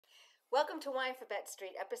Welcome to Wine for Bet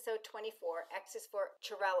Street, episode 24. X is for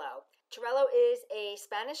Xarel-lo. Xarel-lo is a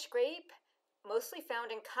Spanish grape, mostly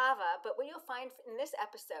found in Cava, but what you'll find in this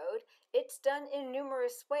episode, it's done in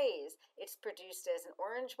numerous ways. It's produced as an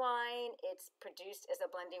orange wine, it's produced as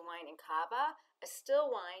a blending wine in Cava, a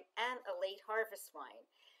still wine, and a late harvest wine.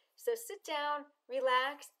 So sit down,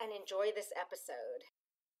 relax, and enjoy this episode.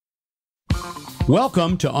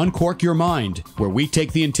 Welcome to Uncork Your Mind, where we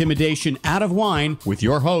take the intimidation out of wine with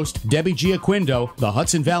your host, Debbie Giaquindo, the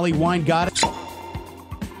Hudson Valley wine goddess.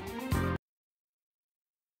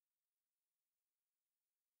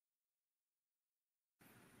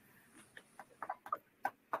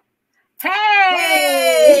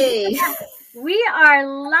 Hey! We are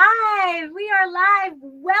live.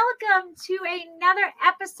 Welcome to another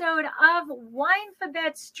episode of Wine for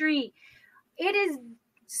Bet Street. It is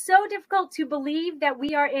so difficult to believe that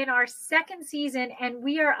we are in our second season and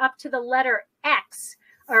we are up to the letter X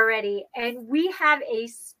already. And we have a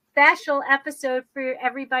special episode for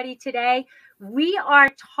everybody today. We are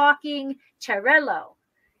talking Xarel-lo.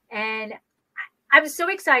 And I'm so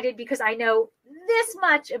excited because I know this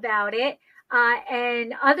much about it.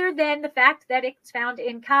 And other than the fact that it's found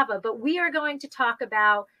in Cava, but we are going to talk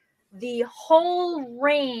about the whole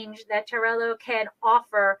range that Xarel-lo can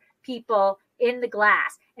offer people in the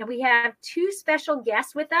glass. And we have two special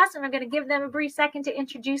guests with us, and I'm going to give them a brief second to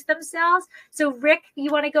introduce themselves. So Rick,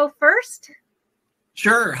 you want to go first?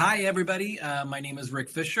 Sure. Hi, everybody. My name is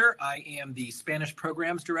Rick Fisher. I am the Spanish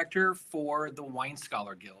Programs Director for the Wine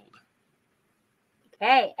Scholar Guild.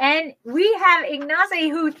 Okay. And we have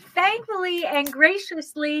Ignacy, who thankfully and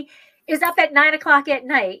graciously is up at 9 o'clock at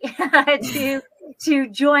night to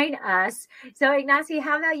join us. So Ignacy,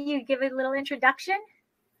 how about you give a little introduction?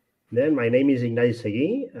 Then my name is Ignacy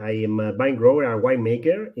Seguí. I am a vine grower and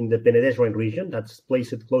winemaker in the Penedès wine region. That's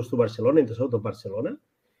placed close to Barcelona, in the south of Barcelona,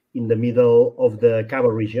 in the middle of the Cava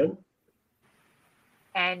region.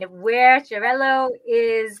 And where Xarel-lo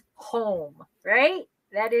is home, right?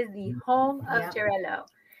 That is the home of Xarel-lo.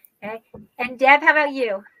 Okay. And Deb, how about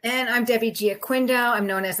you? And I'm Debbie Giaquindo. I'm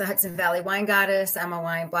known as the Hudson Valley wine goddess. I'm a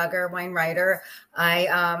wine blogger, wine writer. I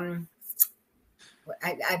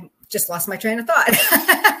just lost my train of thought.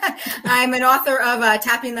 I'm an author of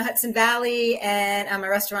Tapping the Hudson Valley, and I'm a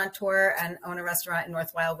restaurateur and own a restaurant in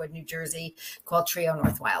North Wildwood, New Jersey called Trio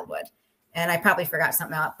North Wildwood. And I probably forgot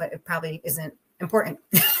something out, but it probably isn't important.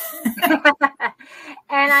 And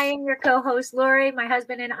I am your co-host, Lori. My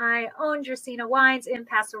husband and I own Dracaena Wines in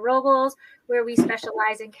Paso Robles, where we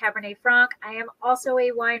specialize in Cabernet Franc. I am also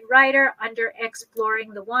a wine writer under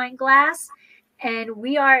Exploring the Wine Glass. And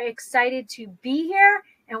we are excited to be here.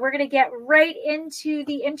 And we're going to get right into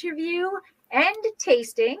the interview and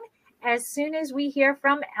tasting as soon as we hear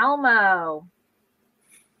from Elmo.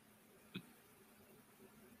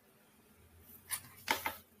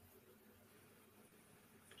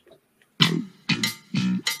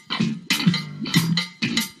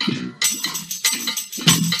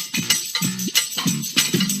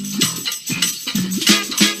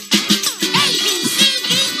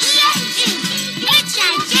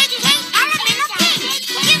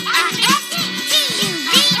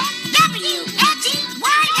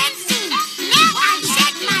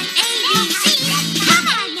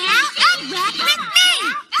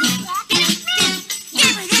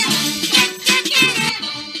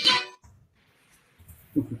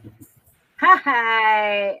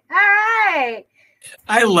 Hi. All right.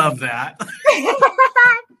 I love that.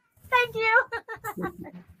 Thank you.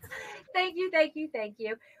 Thank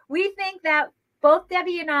you. We think that both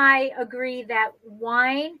Debbie and I agree that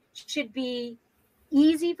wine should be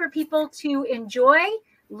easy for people to enjoy,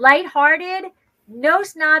 lighthearted, no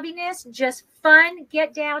snobbiness, just fun,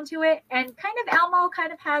 get down to it. And kind of Elmo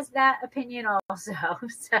kind of has that opinion also.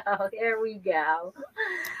 So there we go.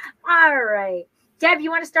 All right. Deb,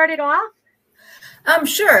 you want to start it off?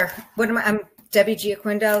 Sure. I'm Debbie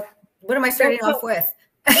Giaquindo. What am I starting off with?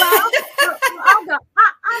 Well, I'll go.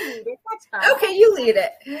 I'll lead it. That's fine. Okay, you lead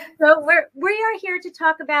it. So we are here to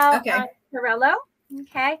talk about Xarel-lo.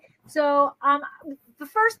 Okay. So the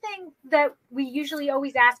first thing that we usually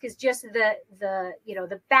always ask is just the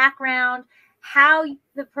background, how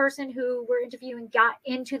the person who we're interviewing got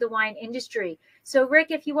into the wine industry. So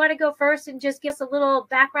Rick, if you want to go first and just give us a little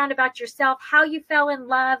background about yourself, how you fell in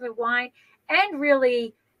love with wine, and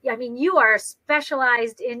really, I mean, you are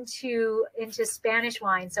specialized into Spanish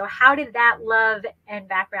wine. So how did that love and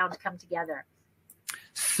background come together?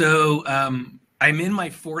 So I'm in my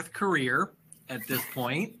fourth career at this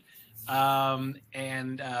point. My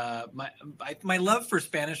love for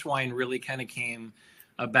Spanish wine really kind of came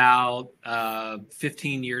about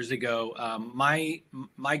 15 years ago.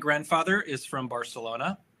 My grandfather is from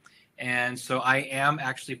Barcelona, and so I am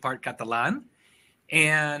actually part Catalan.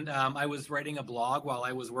 And I was writing a blog while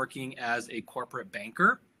I was working as a corporate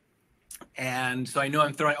banker. And so I know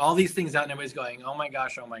I'm throwing all these things out and everybody's going, oh my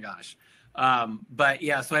gosh, oh my gosh. But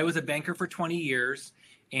yeah, so I was a banker for 20 years.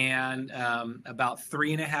 And about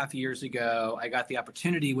 3.5 years ago, I got the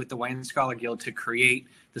opportunity with the Wine Scholar Guild to create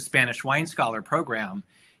the Spanish Wine Scholar program,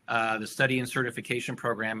 the study and certification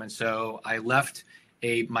program. And so I left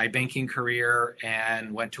my banking career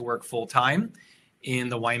and went to work full time in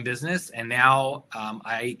the wine business. And now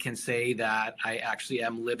I can say that I actually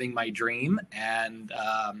am living my dream, and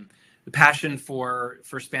the passion for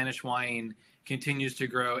Spanish wine continues to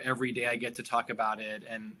grow every day. I get to talk about it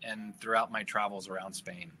and throughout my travels around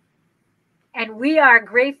Spain. And we are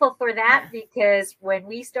grateful for that, because when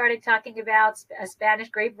we started talking about a Spanish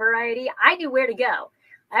grape variety, I knew where to go.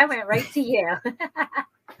 I went right to you.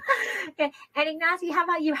 And Ignacy, how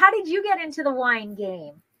about you? How did you get into the wine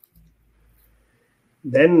game?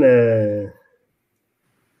 Then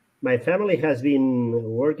my family has been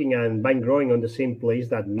working and vine growing on the same place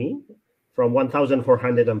that me from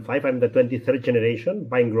 1405. I'm the 23rd generation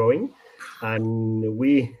vine growing. And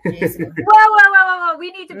we... Whoa. We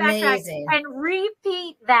need to backtrack and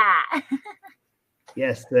repeat that.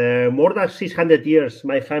 Yes, more than 600 years,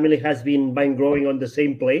 my family has been vine growing on the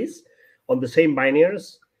same place, on the same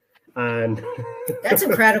vineyards. And that's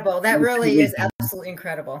incredible. That really is absolutely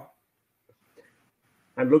incredible.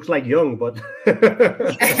 And looks like young, but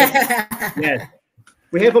yes,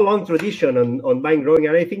 we have a long tradition on vine growing,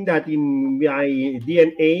 and I think that in my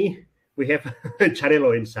DNA we have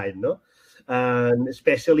Xarel-lo inside, no? And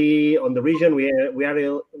especially on the region, we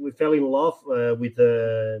fell in love with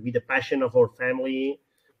the passion of our family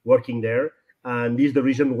working there, and this is the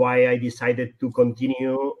reason why I decided to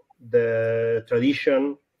continue the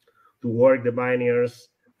tradition, to work the vineyards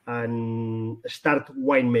and start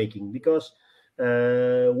winemaking, because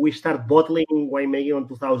we start bottling winemaking in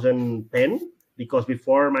 2010, because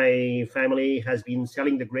before my family has been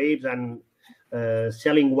selling the grapes and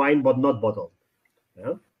selling wine, but not bottled.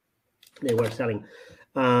 Yeah? They were selling.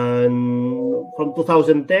 And from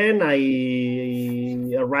 2010,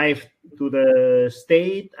 I arrived to the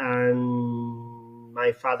state, and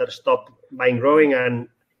my father stopped vine growing, and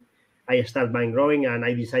I started vine growing, and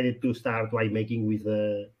I decided to start winemaking with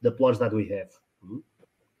the plots that we have.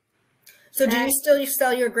 So do you still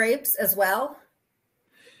sell your grapes as well?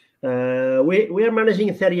 We are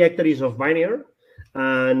managing 30 hectares of vineyard,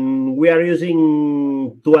 and we are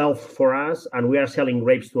using 12 for us, and we are selling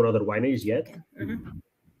grapes to other wineries yet. Okay. Mm-hmm.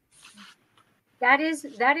 That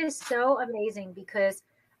is so amazing, because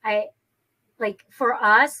for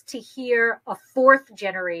us to hear a fourth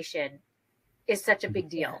generation is such a big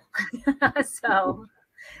deal. So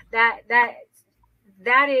that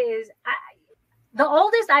is the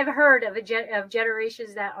oldest I've heard of of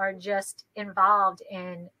generations that are just involved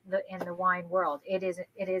in the wine world. It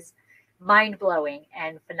is mind-blowing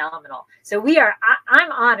and phenomenal. So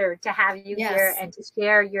I'm honored to have you here and to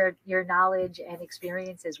share your knowledge and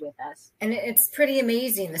experiences with us. And it's pretty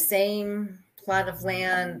amazing, the same plot of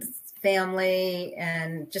land, family,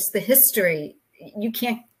 and just the history. You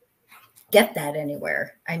can't get that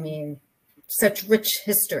anywhere. I mean, such rich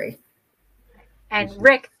history. And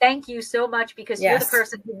Rick, thank you so much, because you're the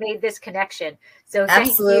person who made this connection. So thank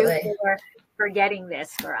you for getting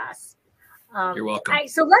this for us. You're welcome.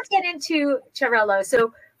 So let's get into Xarel-lo.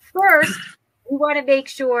 So first, we want to make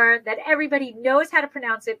sure that everybody knows how to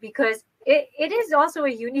pronounce it, because it is also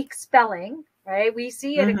a unique spelling, right? We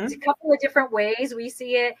see it a couple of different ways. We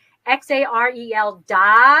see it Xarel-lo,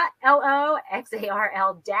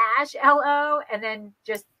 Xarl-lo, and then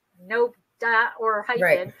just no dot or hyphen.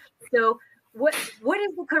 Right. So what is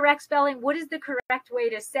the correct spelling? What is the correct way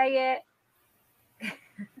to say it?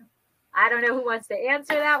 I don't know who wants to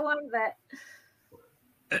answer that one, but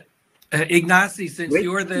Ignacy, since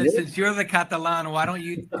you're the Catalan, why don't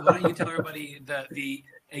you tell everybody the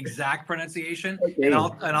exact pronunciation, and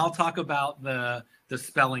I'll talk about the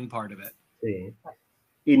spelling part of it. Sí.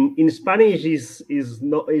 In Spanish is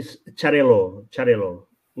Xarel-lo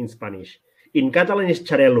in Spanish. In Catalan is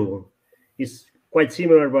Xarel-lo. It's quite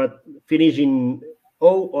similar, but finish in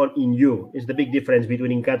O or in U is the big difference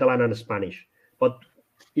between in Catalan and Spanish, but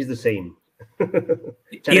it's the same.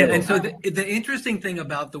 Yeah, and so the interesting thing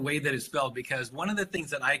about the way that it's spelled, because one of the things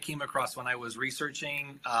that I came across when I was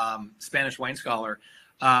researching Spanish Wine Scholar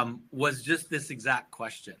was just this exact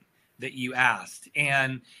question that you asked.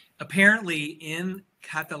 And apparently in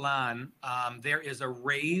Catalan, there is a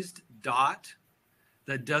raised dot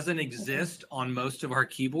that doesn't exist on most of our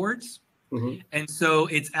keyboards. Mhm. And so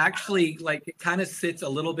it's actually like it kind of sits a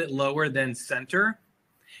little bit lower than center.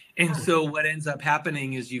 And so what ends up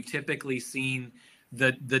happening is you've typically seen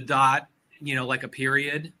the dot, you know, like a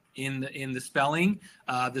period in the spelling,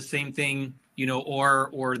 the same thing, you know,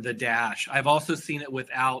 or the dash. I've also seen it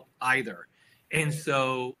without either. And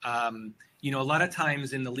so, you know, a lot of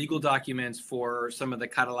times in the legal documents for some of the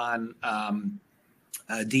Catalan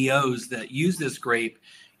DOs that use this grape,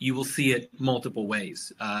 you will see it multiple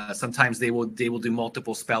ways. Sometimes they will do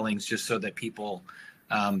multiple spellings just so that people,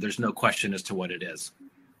 there's no question as to what it is.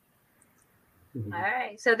 All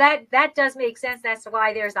right, so that does make sense. That's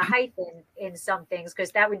why there's a hyphen in some things, because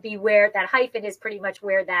that would be where that hyphen is pretty much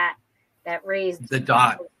where that raised the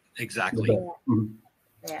dot. Exactly. Mhm.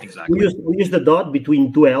 Yeah. Exactly. We use the dot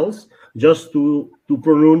between two L's just to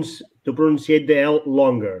pronunciate the L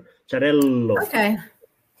longer. Xarel-lo. Okay.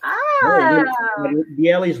 Ah, When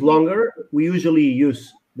the L is longer, we usually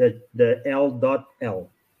use the L.L.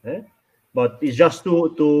 But it's just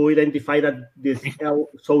to identify that this L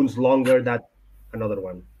sounds longer than another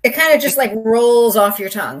one. It kind of just like rolls off your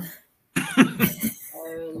tongue.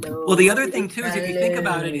 Well, the other thing too is if you think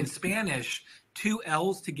about it in Spanish, two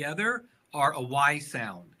L's together are a Y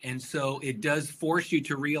sound. And so it does force you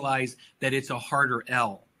to realize that it's a harder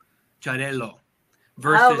L, Xarel-lo,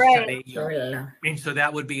 versus right. Xarel-lo. And so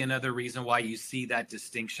that would be another reason why you see that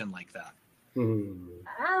distinction like that.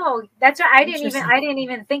 Oh, that's right. I didn't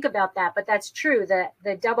even think about that, but that's true.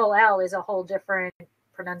 The double L is a whole different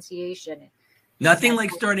pronunciation. Nothing like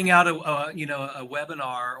starting out a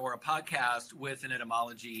webinar or a podcast with an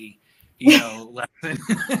etymology, lesson.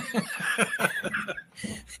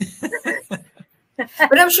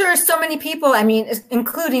 But I'm sure so many people, I mean,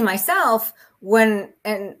 including myself, and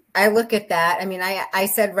I look at that, I mean, I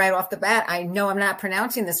said right off the bat, I know I'm not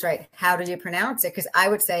pronouncing this right. How do you pronounce it? Because I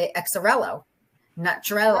would say Xarel-lo, not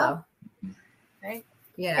Xarel-lo. Right.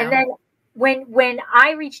 Yeah. And then when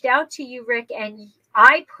I reached out to you, Rick, and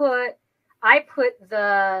I put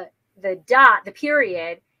the dot, the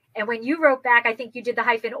period, and when you wrote back, I think you did the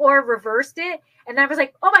hyphen or reversed it. And then I was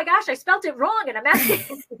like, oh my gosh, I spelled it wrong. And I'm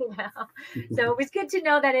asking you now. So it was good to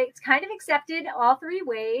know that it's kind of accepted all three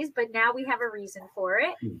ways, but now we have a reason for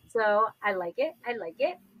it. So I like it.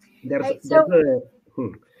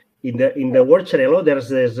 In the word Xarel-lo,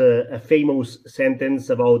 there's a famous sentence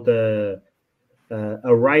about a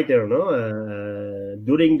writer,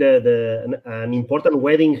 during an important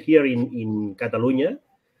wedding here in Catalonia.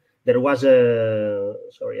 There was a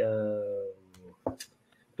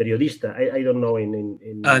periodista. I don't know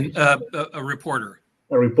a reporter.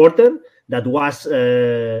 A reporter that was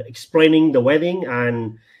explaining the wedding,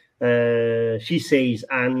 and she says,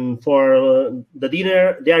 and for the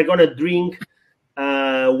dinner they are gonna drink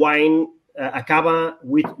wine, a cava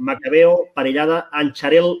with Macabeo, Parellada, and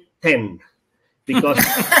Xarel 10. Because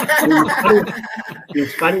in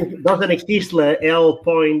Spanish doesn't exist L.L,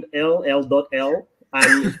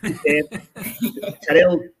 and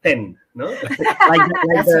Xarel 10, no?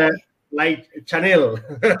 like Chanel.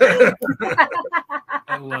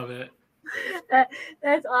 I love it.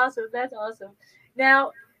 That's awesome.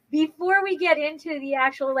 Now, before we get into the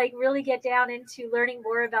actual, really get down into learning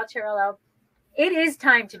more about Xarel-lo, it is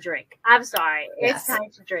time to drink. I'm sorry. It's time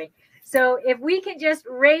to drink. So if we can just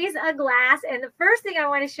raise a glass, and the first thing I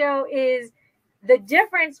want to show is the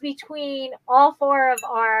difference between all four of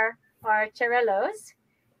our Xarel-los,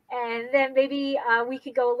 and then maybe we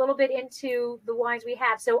could go a little bit into the wines we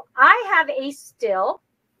have. So I have a still.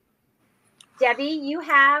 Debbie, you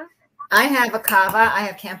have? I have a cava. I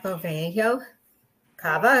have Campo Viejo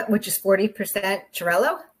cava, which is 40%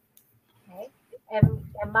 Xarel-lo. Okay. And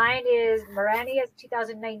mine is Morania's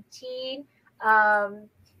 2019.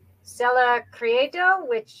 Stella Creato,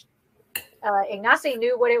 which Ignacio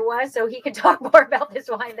knew what it was, so he can talk more about this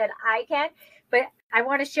wine than I can. But I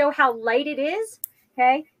want to show how light it is,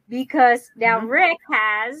 okay? Because now Rick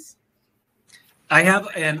has... I have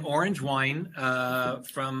an orange wine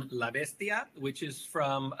from La Bestia, which is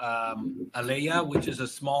from Alella, which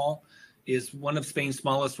is one of Spain's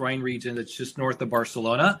smallest wine regions. It's just north of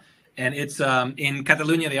Barcelona. And it's in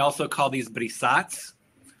Catalonia, they also call these brisats,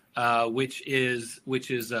 which is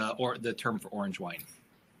the term for orange wine.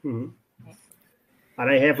 Mm-hmm. And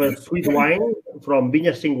I have a sweet wine from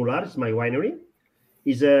Viñas Singulars, my winery.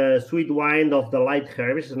 It's a sweet wine of the light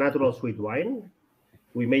harvest, natural sweet wine.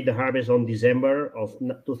 We made the harvest on December of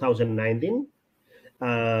 2019,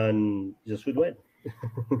 and it's a sweet wine.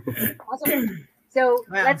 Awesome. So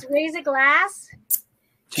let's raise a glass.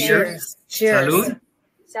 Cheers. Cheers.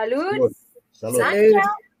 Salud. Salud.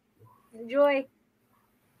 Enjoy.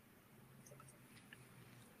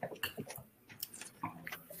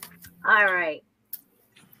 All right.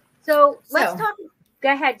 So let's talk.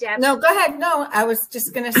 Go ahead, Deb. No, go ahead. No, I was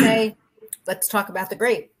just going to say, let's talk about the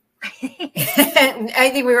grape. I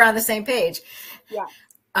think we were on the same page. Yeah.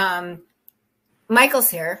 Michael's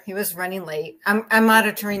here. He was running late. I'm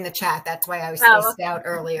monitoring the chat. That's why I was spaced out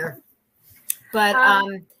earlier. But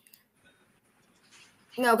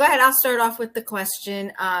no, go ahead. I'll start off with the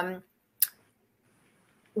question.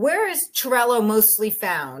 Where is Xarel-lo mostly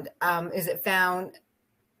found? Is it found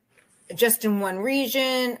just in one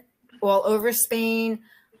region, all over Spain,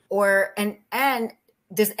 or and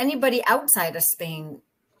does anybody outside of Spain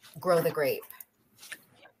grow the grape?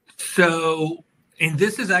 So, and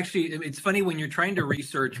this is actually, it's funny when you're trying to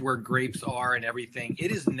research where grapes are and everything,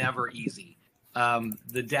 it is never easy.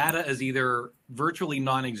 The data is either virtually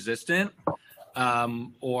non-existent,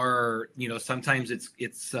 or, you know, sometimes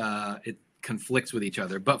it conflicts with each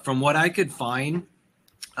other. But from what I could find,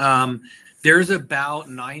 there's about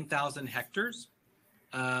 9,000 hectares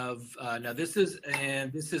of, now this is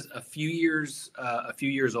a few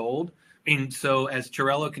years old. And so as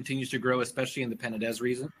Xarel-lo continues to grow, especially in the Penedès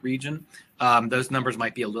region, those numbers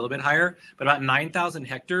might be a little bit higher, but about 9,000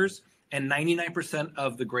 hectares, and 99%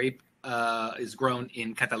 of the grape is grown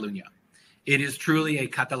in Catalonia. It is truly a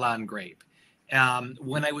Catalan grape.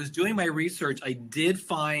 When I was doing my research, I did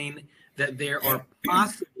find that there are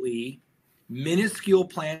possibly minuscule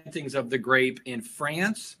plantings of the grape in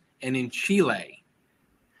France and in Chile.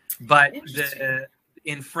 But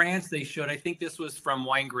in France, they showed, I think this was from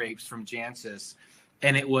Wine Grapes from Jancis,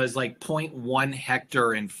 and it was like 0.1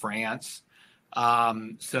 hectare in France.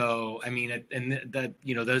 So, I mean, and that,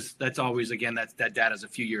 you know, that's always, again, that data is a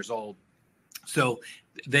few years old. So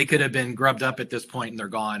they could have been grubbed up at this point and they're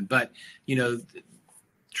gone. But, you know,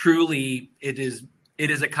 truly it is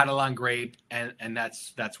a Catalan grape, and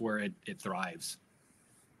that's where it thrives.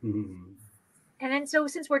 Mm-hmm. And then, so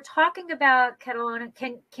since we're talking about Catalonia,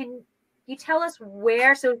 can you tell us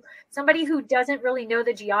where? So somebody who doesn't really know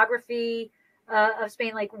the geography of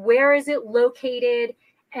Spain, like where is it located,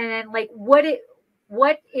 and like what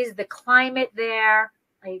is the climate there?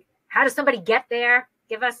 Like, how does somebody get there?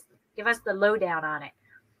 Give us the lowdown on it.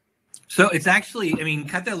 So it's actually, I mean,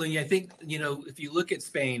 Catalonia, I think, you know, if you look at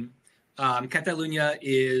Spain, Catalonia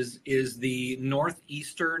is the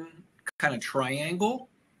northeastern kind of triangle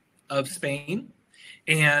of Spain,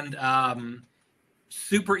 and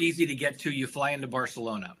super easy to get to. You fly into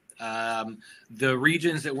Barcelona. The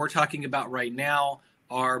regions that we're talking about right now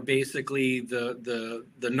are basically the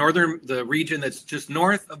region that's just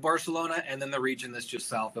north of Barcelona, and then the region that's just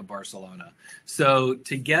south of Barcelona. So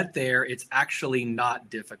to get there, it's actually not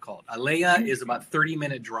difficult. Alella is about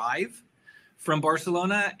 30-minute drive from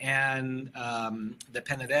Barcelona, and the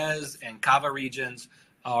Penedès and Cava regions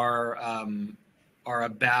are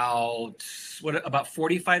about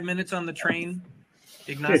 45 minutes on the train,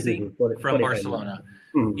 Ignacy, from Barcelona.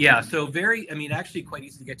 Mm-hmm. Yeah, so actually quite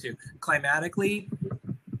easy to get to. Climatically,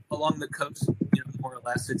 along the coast, you know, more or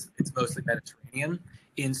less, it's mostly Mediterranean.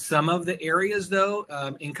 In some of the areas, though,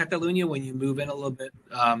 in Catalonia, when you move in a little bit,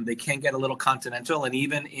 they can get a little continental, and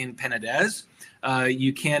even in Penedès,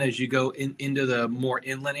 you can, as you go into the more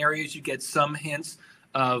inland areas, you get some hints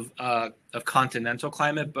of continental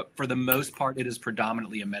climate, but for the most part, it is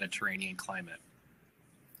predominantly a Mediterranean climate.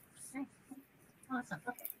 Okay. Awesome.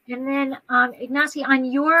 Okay. And then, Ignacy, on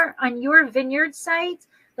your vineyard site,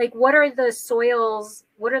 like what are the soils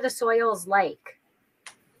like?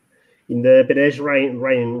 In the Penedès Rhine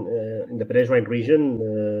region,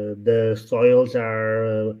 the soils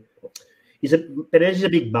are. Penedès is a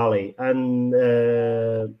big valley, and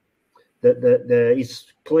the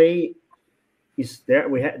clay is there.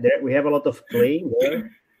 We have a lot of clay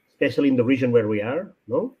there, especially in the region where we are.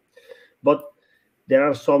 No, but there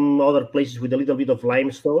are some other places with a little bit of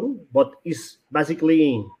limestone, but it's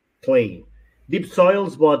basically clay. Deep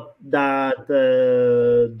soils, but that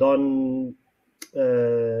don't.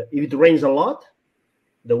 If it rains a lot,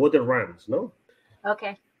 the water runs. No.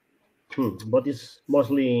 Okay. But it's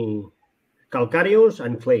mostly calcareous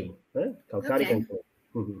and clay. Calcareous and clay.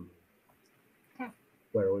 Mm-hmm. Okay.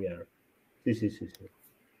 Where we are. This is.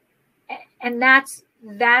 And that's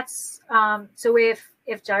so if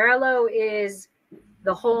Xarel-lo is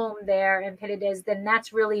the home there in Penedès, then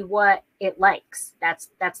that's really what it likes. That's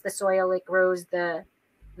the soil it grows the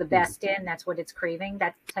best in. That's what it's craving.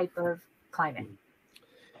 That type of climate.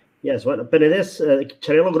 Yes, well, Penedès,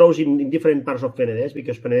 Xarel-lo grows in different parts of Penedès,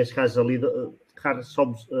 because Penedès has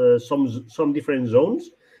some different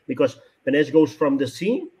zones, because Penedès goes from the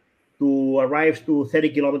sea to arrives to 40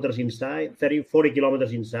 kilometers inside,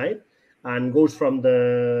 and goes from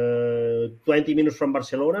the 20 minutes from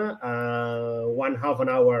Barcelona, 1/2 an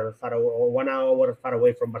hour far away, or 1 hour far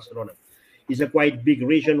away from Barcelona. It's a quite big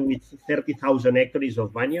region with 30,000 hectares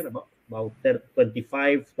of vineyard, about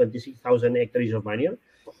 26,000 hectares of vineyard,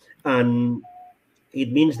 and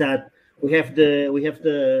it means that we have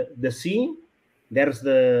the sea. There's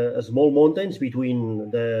a small mountains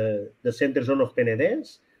between the center zone of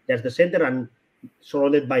Penedès. There's the center and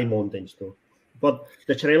surrounded by mountains too. But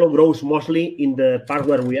the Xarel-lo grows mostly in the part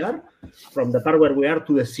where we are, from the part where we are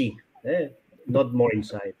to the sea, not more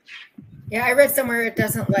inside. Yeah, I read somewhere it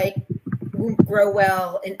won't grow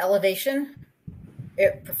well in elevation.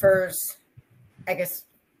 It prefers, I guess,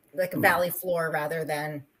 like a valley floor rather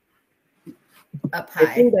than up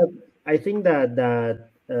high. I think that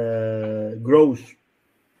grows.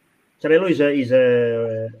 Xarel-lo is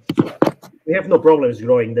a we have no problems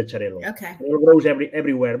growing the Xarel-lo. Okay. It grows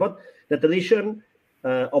everywhere, but the tradition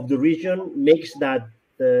of the region makes that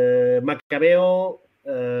Macabeo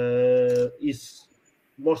is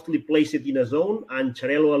mostly placed in a zone, and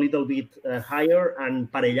Xarel-lo a little bit higher,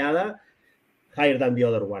 and Parellada higher than the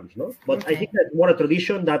other ones. No, but okay. I think that's more a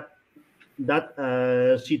tradition that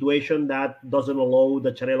situation that doesn't allow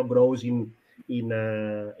the Xarel-lo grows in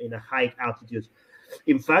a high altitude.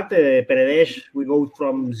 In fact, Penedès, we go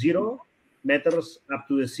from 0 meters up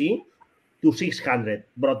to the sea to 600,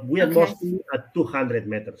 but we are mostly at 200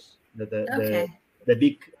 meters. The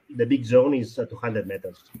big zone is at 200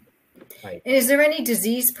 meters. Right. Is there any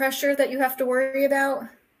disease pressure that you have to worry about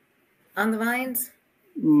on the vines?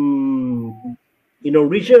 In our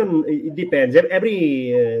region, it depends. Every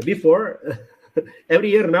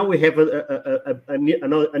year now we have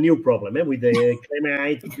a new problem with the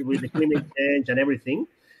climate change and everything,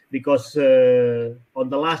 because on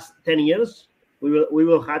the last 10 years we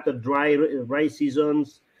will have a dry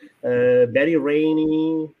seasons, very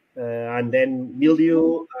rainy, and then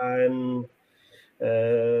mildew and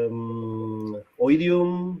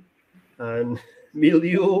oidium and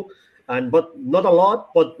mildew, but not a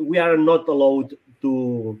lot. But we are not allowed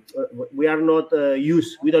to. We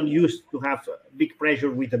don't use to have big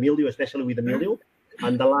pressure with the mildew, especially with the mildew.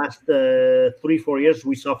 And the last 3-4 years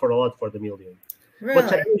we suffer a lot for the mildew. Really? But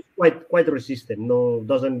Xarel-lo is quite resistant. No,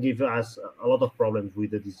 doesn't give us a lot of problems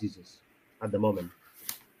with the diseases at the moment.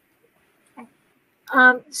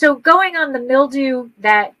 So going on the mildew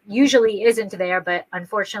that usually isn't there, but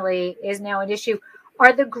unfortunately is now an issue,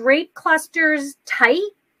 are the grape clusters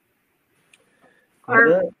tight?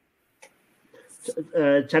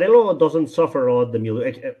 Xarel-lo doesn't suffer a lot the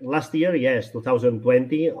mildew. Last year, yes,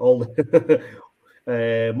 2020,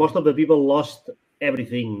 most of the people lost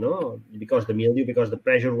everything, no, because the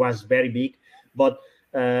pressure was very big. But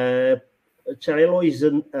Xarel-lo is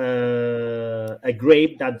a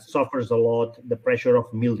grape that suffers a lot the pressure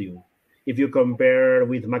of mildew. If you compare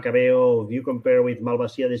with Macabeo, if you compare with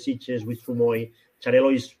Malvasia de Sitges, with Fumoy,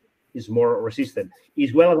 Xarel-lo is more resistant.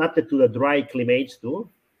 It's well adapted to the dry climates too.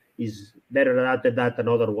 Is better adapted than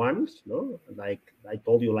other ones, no? Like I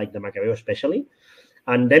told you, like the Macabeo especially,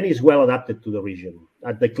 and then is well adapted to the region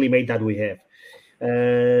at the climate that we have.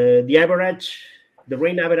 The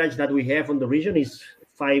rain average that we have on the region is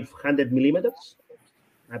 500 millimeters,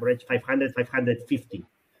 average 500, 550.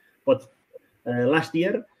 But last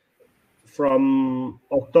year, from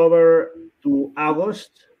October to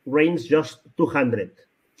August, rains just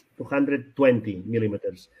 220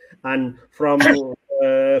 millimeters. And from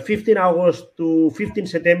 15 August to 15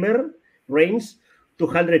 September, rains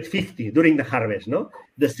 250 during the harvest, no?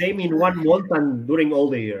 The same in 1 month and during all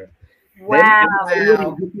the year. Wow.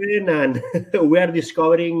 And we are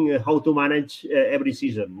discovering how to manage every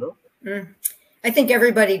season, no? I think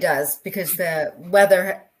everybody does, because the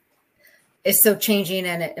weather is so changing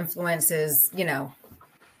and it influences,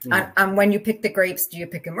 on when you pick the grapes. Do you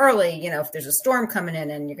pick them early? If there's a storm coming in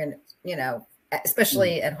and you're going to,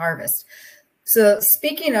 especially at harvest. So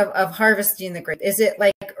speaking of harvesting the grape, is it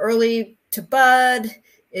like early to bud?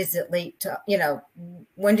 Is it late to,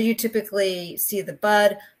 when do you typically see the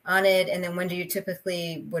bud on it? And then when do you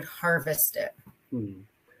typically would harvest it?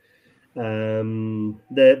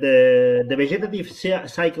 The vegetative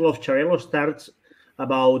cycle of Xarel-lo starts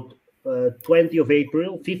about 20 of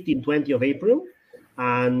April, 15-20 of April.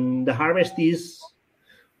 And the harvest is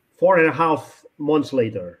 4.5 months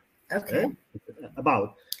later. Okay.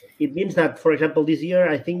 About. It means that, for example, this year,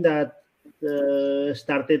 I think that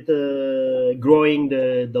started growing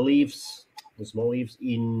the leaves, the small leaves,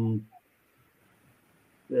 in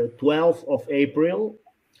 12th of April.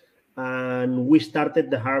 And we started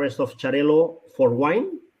the harvest of Xarel-lo for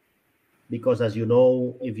wine, because, as you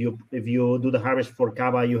know, if you do the harvest for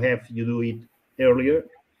cava, you do it earlier.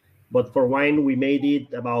 But for wine, we made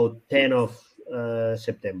it about 10 of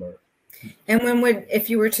September. And if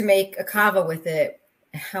you were to make a cava with it,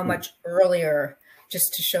 how much earlier,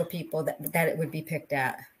 just to show people that it would be picked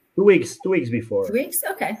at? 2 weeks. 2 weeks before. 2 weeks,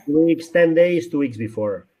 okay. 2 weeks, 10 days, 2 weeks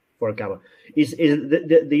before for cava. Is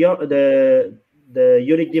the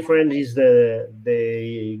unique difference is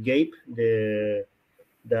the gape, the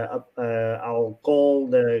alcohol,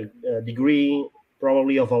 the degree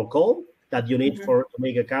probably of alcohol that you need to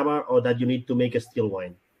make a cava, or that you need to make a still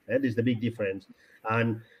wine. That is the big difference.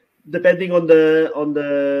 And depending on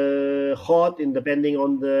the hot, and depending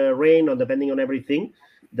on the rain, or depending on everything,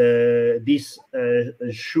 this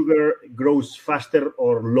sugar grows faster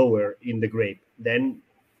or lower in the grape.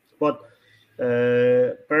 But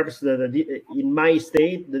perhaps in my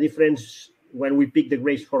state, the difference when we pick the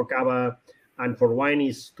grapes for cava and for wine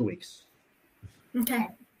is 2 weeks. Okay.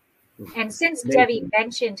 And since Debbie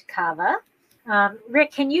mentioned cava,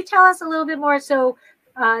 Rick, can you tell us a little bit more? So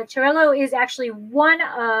Xarel-lo is actually one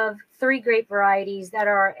of 3 grape varieties that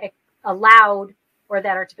are allowed, or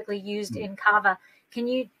that are typically used in cava. Can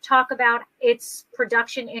you talk about its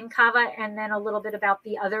production in cava, and then a little bit about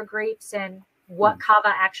the other grapes and what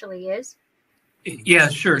cava actually is? Yeah,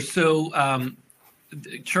 sure. So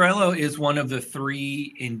Xarel-lo is one of the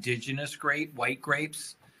 3 indigenous white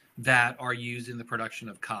grapes that are used in the production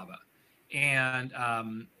of cava. And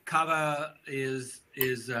cava is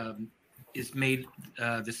made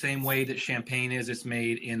the same way that champagne is. It's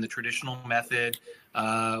made in the traditional method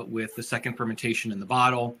with the second fermentation in the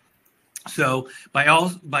bottle. So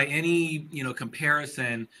by any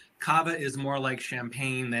comparison, cava is more like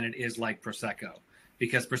champagne than it is like prosecco,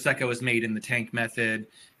 because prosecco is made in the tank method,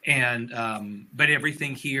 and but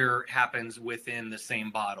everything here happens within the same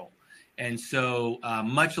bottle. And so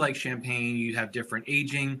much like champagne, you have different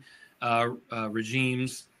aging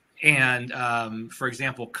regimes. And for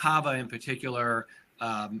example, cava in particular,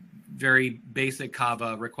 very basic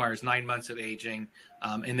cava requires 9 months of aging.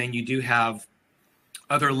 And then you do have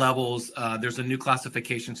other levels. There's a new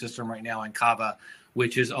classification system right now in cava,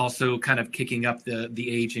 which is also kind of kicking up the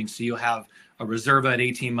aging. So you'll have a reserva at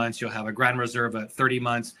 18 months, you'll have a gran reserva at 30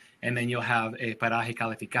 months, and then you'll have a paraje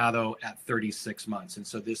calificado at 36 months. And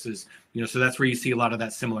so this is, so that's where you see a lot of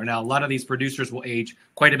that similar. Now, a lot of these producers will age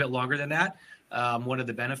quite a bit longer than that. One of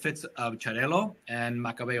the benefits of Xarel-lo and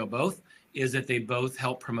Macabeo both is that they both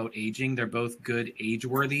help promote aging. They're both good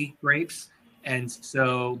age-worthy grapes. And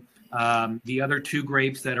so the other 2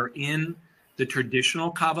 grapes that are in the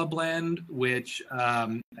traditional cava blend, which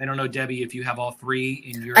I don't know, Debbie, if you have all 3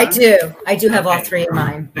 in your. I do have all 3 in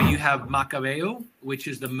mine. So you have Macabeo, which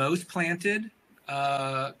is the most planted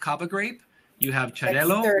cava grape. You have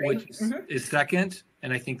Xarel-lo, which is second,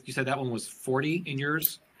 and I think you said that one was 40 in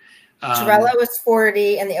yours. Xarel-lo was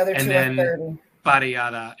 40, and the other 2 are 30.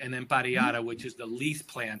 Parellada, which is the least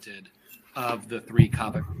planted of the 3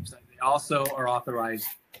 cava groups. They also are authorized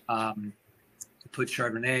to put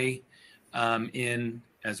Chardonnay in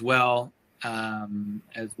as well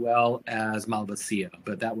as Malvasia,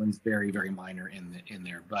 but that one's very, very minor in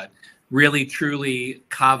there. But really, truly,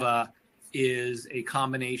 cava is a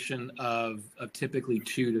combination of typically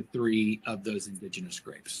 2 to 3 of those indigenous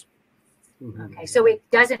grapes. Okay, so it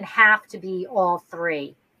doesn't have to be all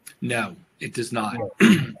 3. No, it does not.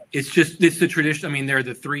 It's the tradition. I mean, they're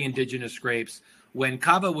the 3 indigenous grapes. When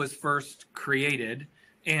cava was first created,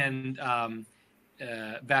 and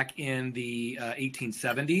back in the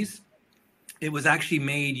 1870s, it was actually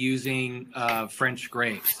made using French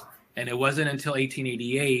grapes. And it wasn't until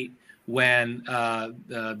 1888 when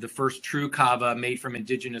the first true cava made from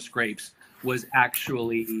indigenous grapes was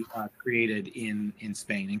actually created in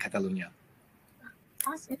Spain, in Catalonia.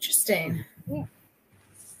 Awesome. Interesting. Yeah.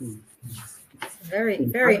 Very,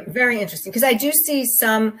 very, very interesting. Because I do see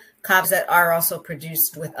some cavas that are also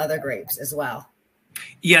produced with other grapes as well.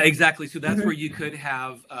 Yeah, exactly. So that's where you could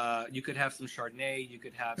have some Chardonnay, you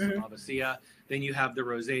could have some Malvasia. Then you have the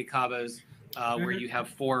rosé cavas, where you have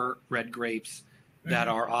 4 red grapes that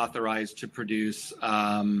are authorized to produce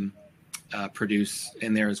in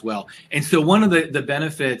there as well. And so one of the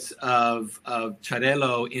benefits of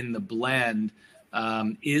Xarel-lo in the blend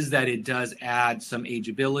is that it does add some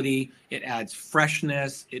ageability, it adds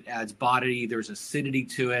freshness, it adds body, there's acidity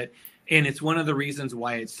to it. And it's one of the reasons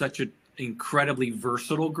why it's such an incredibly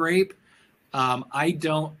versatile grape. I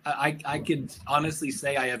could honestly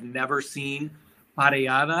say I have never seen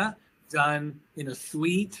parellada done in a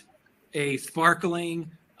sweet, a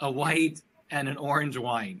sparkling, a white, and an orange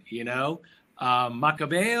wine,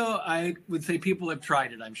 Macabeo, I would say people have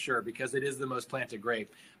tried it, I'm sure, because it is the most planted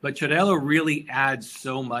grape. But Xarel-lo really adds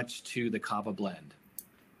so much to the cava blend.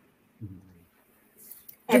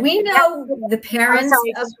 Do we know the parents?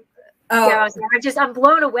 I'm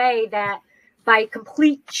blown away that by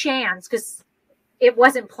complete chance, because it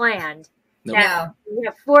wasn't planned. No. That we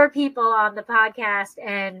have 4 people on the podcast,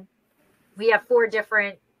 and we have 4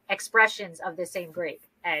 different expressions of the same grape,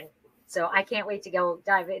 and so I can't wait to go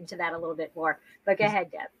dive into that a little bit more. But go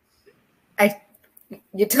ahead, Deb.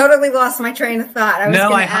 You totally lost my train of thought.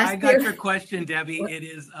 I got your question, Debbie. It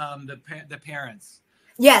is the parents.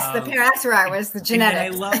 Yes, the parents. That's where I was. The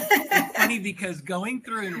genetics. And I love. It's funny because going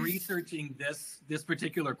through and researching this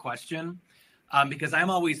particular question, because I'm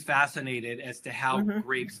always fascinated as to how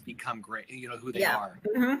grapes become great. You know who they are,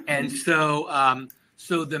 and so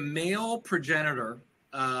the male progenitor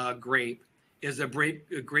grape is a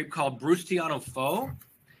grape called Brustillon Faux.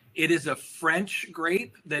 It is a French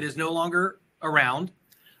grape that is no longer around,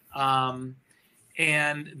 and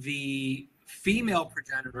the female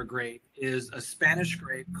progenitor grape is a Spanish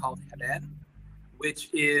grape called Xarel, which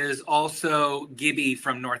is also Gibi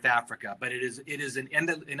from North Africa, but it is in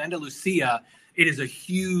Andalusia. It is a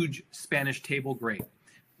huge Spanish table grape.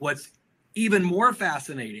 What's even more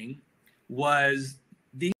fascinating was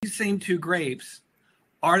these same 2 grapes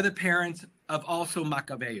are the parents of also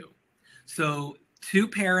Macabeo. So 2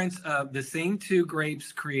 parents of the same 2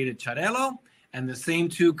 grapes created Xarel-lo, and the same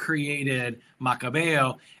 2 created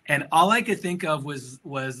Macabeo. And all I could think of was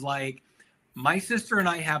like, my sister and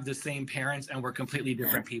I have the same parents and we're completely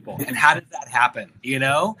different people. And how does that happen? You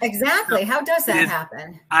know? Exactly. How does that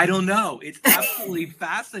happen? I don't know. It's absolutely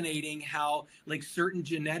fascinating how like certain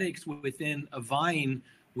genetics within a vine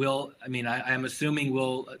will, I'm assuming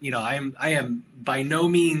will, I am by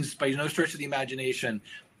no stretch of the imagination,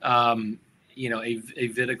 a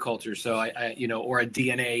viticulture, so I or a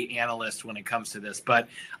DNA analyst when it comes to this. But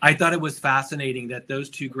I thought it was fascinating that those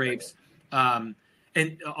 2 grapes,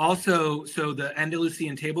 and also, so the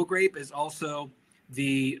Andalusian table grape is also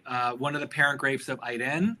the one of the parent grapes of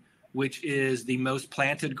Airén, which is the most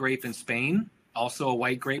planted grape in Spain, also a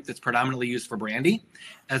white grape that's predominantly used for brandy,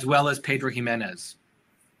 as well as Pedro Jimenez.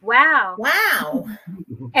 Wow.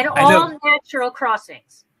 And all natural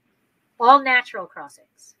crossings.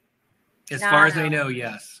 As far as I know,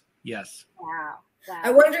 yes. Wow. I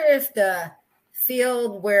wonder if the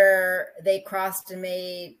field where they crossed and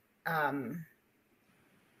made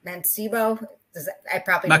Mancebo, I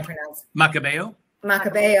probably don't pronounce Macabeo.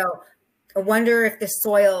 I wonder if the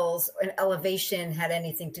soils and elevation had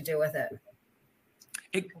anything to do with it.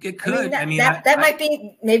 It could. That might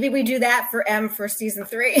be. Maybe we do that for season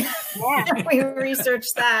 3. Yeah, we research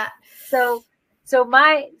that. So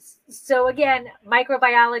again,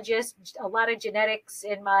 microbiologist, a lot of genetics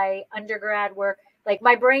in my undergrad work. Like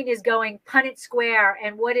my brain is going Punnett square,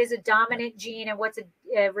 and what is a dominant gene and what's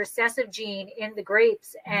a recessive gene in the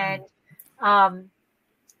grapes, and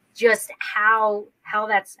just how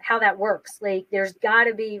that works. Like there's got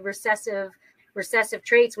to be recessive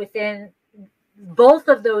traits within both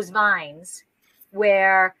of those vines,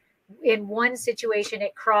 where in one situation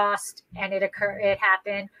it crossed and it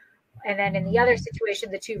happened, and then in the other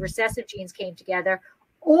situation the 2 recessive genes came together.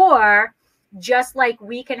 Or just like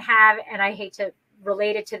we can have, and I hate to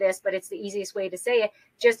relate it to this, but it's the easiest way to say it,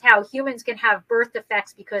 just how humans can have birth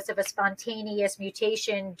defects because of a spontaneous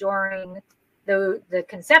mutation during the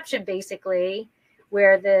conception, basically,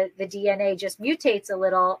 where the DNA just mutates a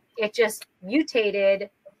little. It just mutated,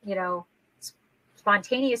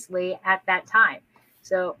 spontaneously at that time.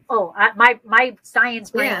 So, my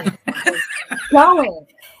science brain is going.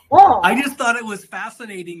 Oh, I just thought it was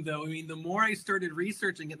fascinating, though. The more I started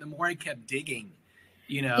researching it, the more I kept digging.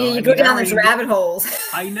 You go down those rabbit holes.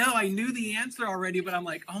 I know. I knew the answer already, but I'm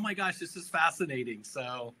like, oh my gosh, this is fascinating.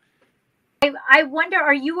 So, I wonder,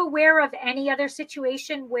 are you aware of any other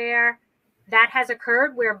situation where that has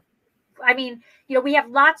occurred? Where, we have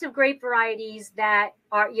lots of grape varieties that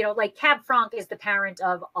are, like Cab Franc is the parent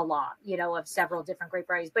of a lot, of several different grape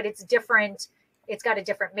varieties, but it's different. It's got a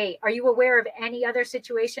different mate. Are you aware of any other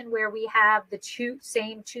situation where we have the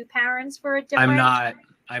same two parents for a different?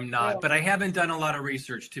 I'm not, but I haven't done a lot of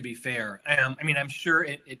research, to be fair. I'm sure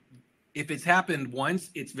if it's happened once,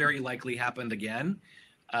 it's very likely happened again.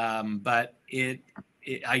 But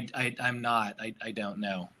I'm not. I don't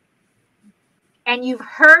know. And you've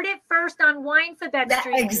heard it first on Wine for That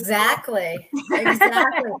Street. Exactly.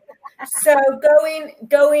 So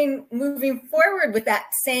moving forward with that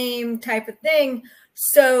same type of thing.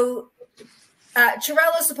 So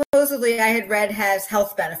Xarel-lo supposedly, I had read, has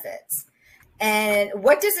health benefits. And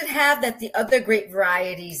what does it have that the other grape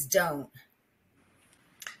varieties don't?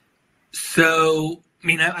 So,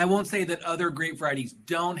 I won't say that other grape varieties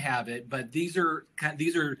don't have it, but these are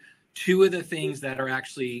two of the things that are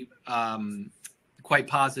actually quite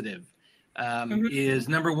positive is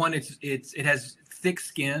number one, it has thick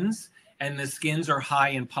skins, and the skins are high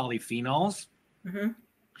in polyphenols.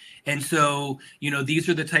 And so, these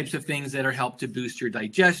are the types of things that are help to boost your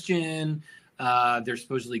digestion. They're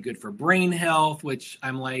supposedly good for brain health, which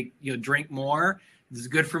I'm like, drink more. This is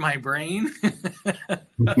good for my brain.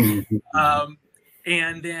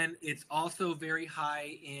 And then it's also very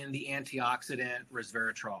high in the antioxidant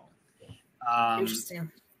resveratrol. Interesting.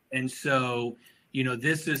 And so,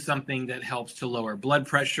 this is something that helps to lower blood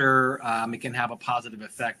pressure. It can have a positive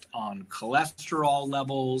effect on cholesterol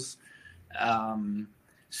levels. And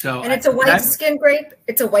it's a white skin grape.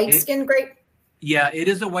 It's a white skin grape. Yeah, it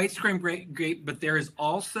is a white skin grape, but there is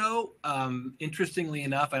also, interestingly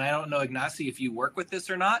enough, and I don't know, Ignacy, if you work with this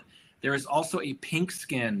or not, there is also a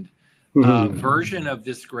pink-skinned version of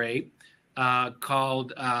this grape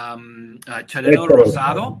called Xarel-lo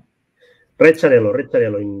Rosado. Red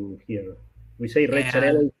Xarel-lo in here. We say red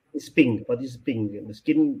Xarel-lo is pink, but it's pink. The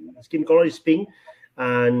skin color is pink,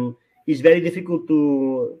 and it's very difficult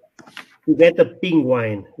to get a pink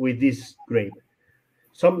wine with this grape.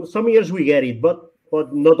 Some years we get it, but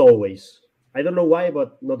not always. I don't know why,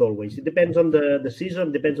 but not always. It depends on the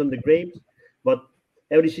season, depends on the grapes, but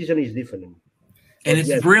every season is different. And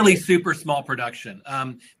it's really super small production.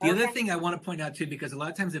 The other thing I want to point out too, because a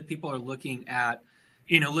lot of times if people are looking at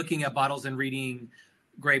bottles and reading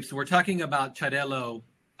grapes, we're talking about Xarel-lo,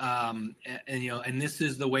 and this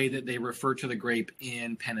is the way that they refer to the grape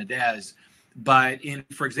in Penedès. But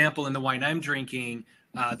for example, in the wine I'm drinking,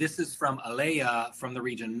 this is from Alea, from the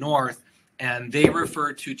region north, and they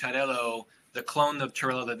refer to Xarel-lo, the clone of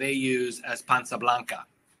Xarel-lo that they use, as Panza Blanca.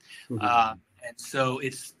 And so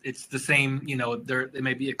it's the same, they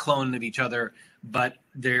may be a clone of each other, but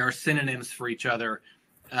they are synonyms for each other.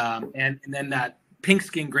 And then that pink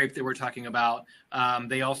skin grape that we're talking about,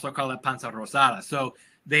 they also call it Panza Rosada. So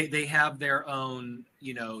they have their own,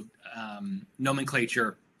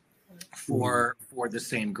 nomenclature for the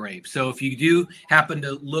same grape. So if you do happen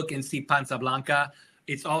to look and see Panza Blanca,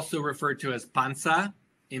 it's also referred to as Panza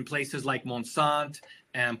in places like Montsant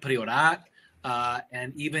and Priorat.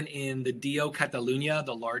 And even in the Dio Catalunya,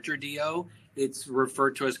 the larger Dio, it's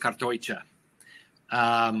referred to as Cartoicha.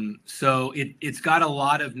 So it's got a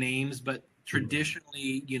lot of names, but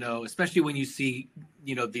traditionally, especially when you see,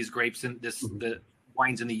 these grapes in the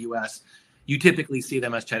wines in the U.S., you typically see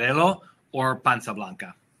them as Xarel-lo or Panza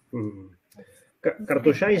Blanca.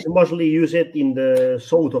 Cartoixa is mostly used in the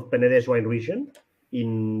south of Penedès wine region,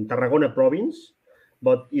 in Tarragona province,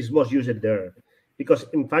 but is most used there. Because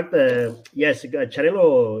in fact, yes,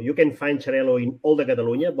 Xarel-lo, you can find Xarel-lo in all the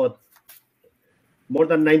Catalunya, but more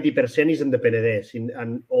than 90% is in the Penedès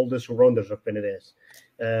and all the surroundings of Penedès.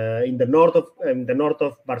 In the north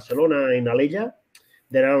of Barcelona, in Alella,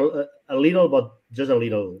 there are a little, but just a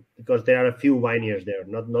little, because there are a few vineyards there,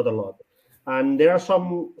 not a lot. And there are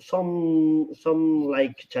some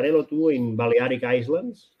like Xarel-lo too in Balearic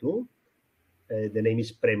Islands too. The name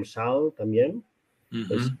is Premsal también.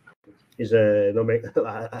 Is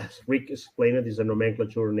as Rick explained it, is a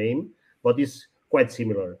nomenclature name, but it's quite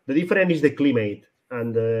similar. The difference is the climate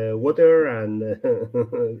and the water, and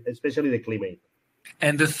especially the climate.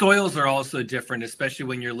 And the soils are also different, especially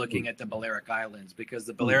when you're looking at the Balearic Islands, because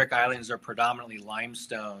the Balearic Islands are predominantly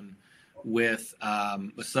limestone with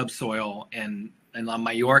subsoil. And on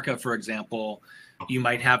Mallorca, for example, you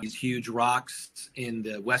might have these huge rocks in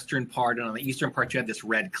the western part, and on the eastern part, you have this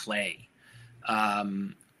red clay.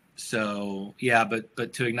 So yeah, but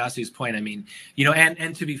to Ignacy's point, I mean,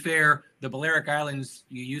 and to be fair, the Balearic Islands,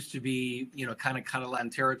 you used to be, kind of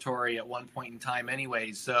Catalan territory at one point in time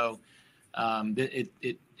anyway. So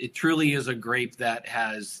it truly is a grape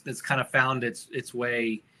that's kind of found its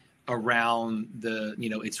way around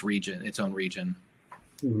its own region.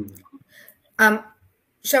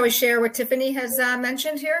 Shall we share what Tiffany has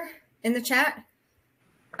mentioned here in the chat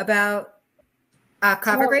about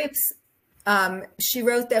cava grapes? She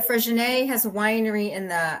wrote that Fregenet has a winery in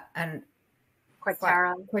the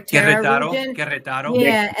Querétaro region. Querétaro.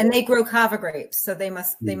 Yeah, and they grow cava grapes, so they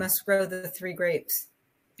must grow the three grapes.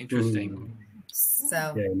 Interesting.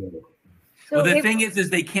 So, well, the thing is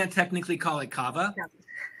they can't technically call it cava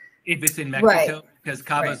if it's in Mexico, because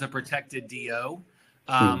cava is a protected DO.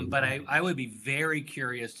 But I would be very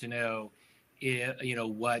curious to know,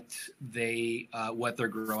 what they're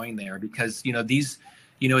growing there, because these.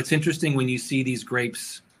 It's interesting when you see these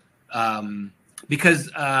grapes,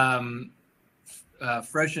 because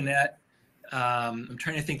Fregenet, I'm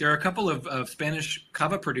trying to think, there are a couple of Spanish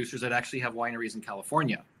cava producers that actually have wineries in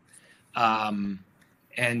California.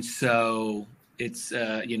 And so it's,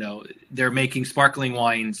 they're making sparkling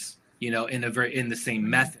wines in the same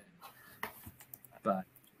method. But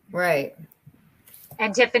right.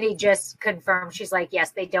 And Tiffany just confirmed. She's like,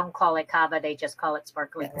 yes, they don't call it cava; they just call it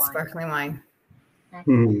sparkling wine. Sparkling wine.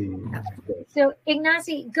 So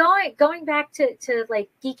Ignacy, going back to like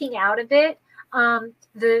geeking out a bit,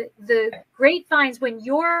 the grapevines, when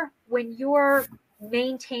you're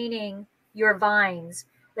maintaining your vines,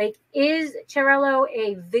 like, is Xarel-lo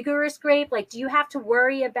a vigorous grape? Like, do you have to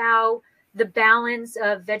worry about the balance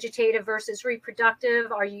of vegetative versus reproductive?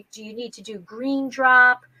 Do you need to do green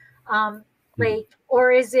drop?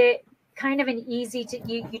 Or is it kind of an easy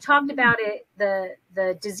you talked about it, the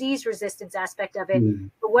disease resistance aspect of it,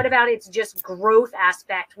 but what about its just growth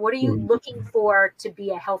aspect? What are you looking for to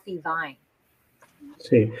be a healthy vine?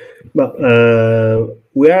 See, but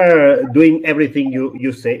we are doing everything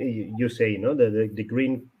you say. The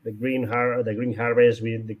green harvest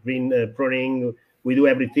with the green pruning. We do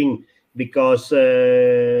everything because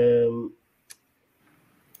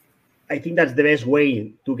I think that's the best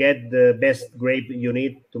way to get the best grape you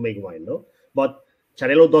need to make wine. No, but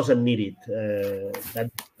Xarel-lo doesn't need it.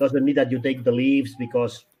 That doesn't need that you take the leaves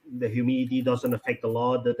because the humidity doesn't affect a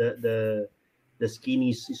lot. The skin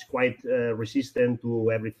is quite resistant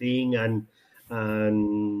to everything, and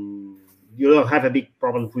you don't have a big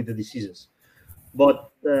problem with the diseases.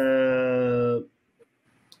 But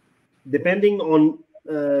depending on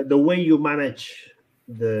the way you manage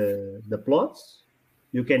the plots,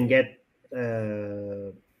 you can get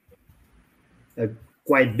a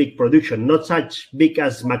quite big production. Not such big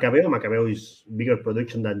as Macabeo. Macabeo is bigger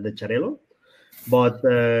production than the Xarel-lo, but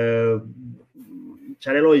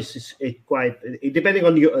Xarel-lo is quite, depending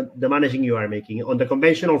on the managing you are making. On the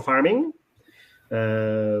conventional farming,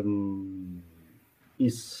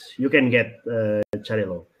 you can get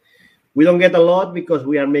Xarel-lo. We don't get a lot because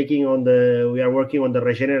we are working on the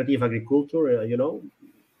regenerative agriculture.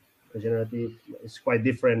 Regenerative is quite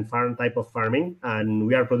different type of farming, and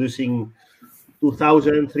we are producing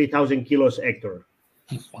 2,000, 3,000 kilos hectare.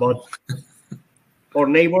 But our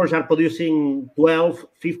neighbors are producing 12,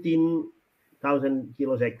 15,000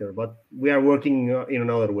 kilos hectare, but we are working in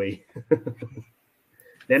another way.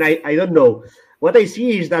 Then I don't know. What I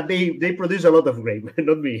see is that they produce a lot of grape,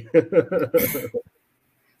 not me.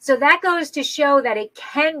 So that goes to show that it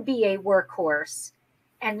can be a workhorse.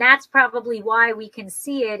 And that's probably why we can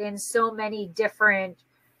see it in so many different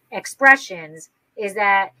expressions, is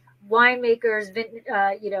that winemakers,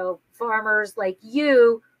 farmers like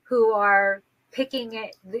you who are picking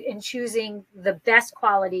it and choosing the best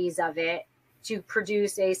qualities of it to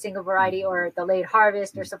produce a single variety or the late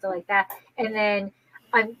harvest or something like that. And then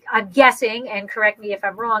I'm guessing, and correct me if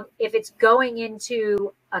I'm wrong, if it's going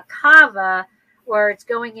into a cava or it's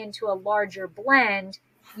going into a larger blend,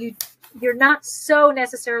 you're not so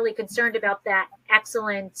necessarily concerned about that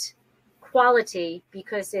excellent quality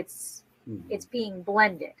because it's being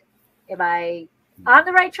blended. Am I on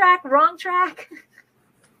the right track? Wrong track?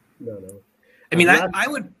 No. I mean,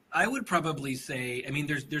 I would probably say, I mean,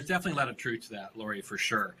 there's definitely a lot of truth to that, Lori, for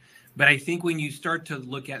sure. But I think when you start to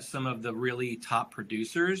look at some of the really top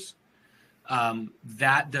producers,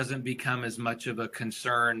 that doesn't become as much of a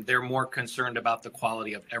concern. They're more concerned about the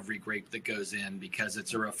quality of every grape that goes in because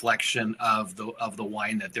it's a reflection of the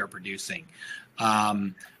wine that they're producing.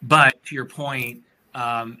 But to your point,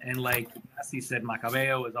 and like Cassie said,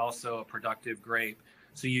 Macabeo is also a productive grape.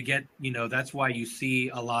 So you get, that's why you see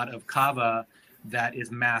a lot of cava that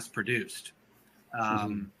is mass produced.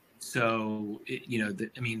 So,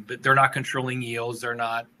 but they're not controlling yields. They're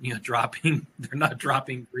not, dropping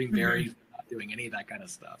green berries, they're not doing any of that kind of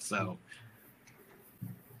stuff. So,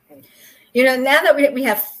 now that we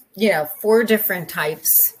have, 4 different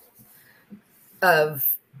types of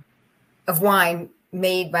wine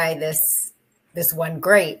made by this one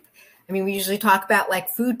grape. I mean, we usually talk about like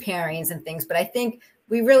food pairings and things, but I think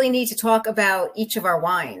we really need to talk about each of our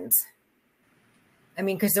wines. I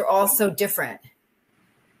mean, because they're all so different.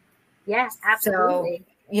 Yes, absolutely.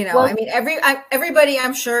 So, I mean, everybody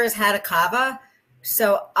I'm sure has had a cava.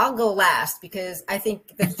 So I'll go last because I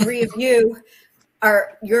think the 3 of you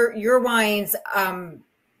are your wines,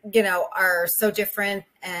 are so different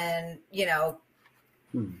and,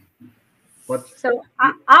 What? So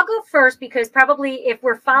I'll go first because probably if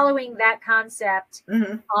we're following that concept,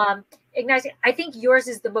 Ignacy, I think yours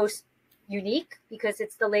is the most unique because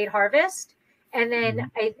it's the late harvest. And then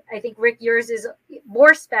I think, Rick, yours is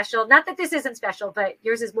more special. Not that this isn't special, but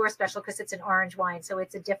yours is more special because it's an orange wine. So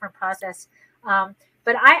it's a different process.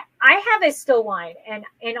 But I have a still wine. And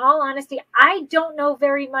in all honesty, I don't know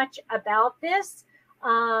very much about this.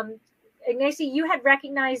 Ignacy, you had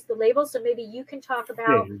recognized the label, so maybe you can talk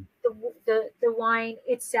about the wine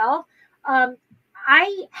itself.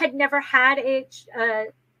 I had never had a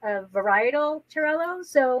varietal Xarel-lo,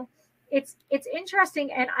 so it's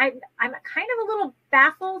interesting, and I'm kind of a little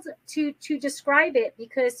baffled to describe it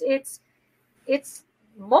because it's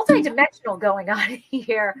multidimensional going on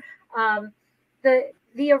here.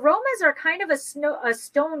 The aromas are kind of a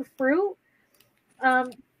stone fruit,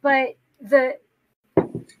 but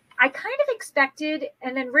I kind of expected,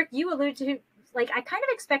 and then Rick, you alluded to, like, I kind of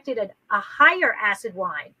expected a higher acid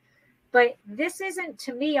wine, but this isn't,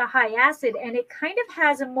 to me, a high acid, and it kind of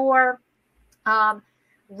has a more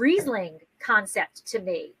Riesling concept to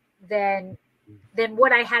me than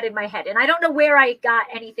what I had in my head. And I don't know where I got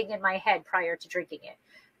anything in my head prior to drinking it,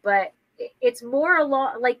 but it's more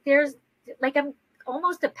along, like there's like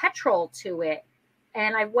almost a petrol to it,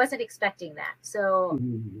 and I wasn't expecting that. So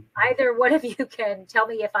either one of you can tell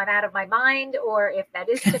me if I'm out of my mind or if that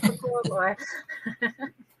is typical. Or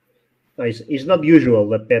it's not usual,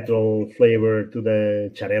 the petrol flavor to the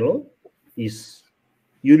Xarel-lo is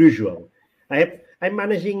unusual. I'm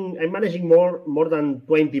managing more than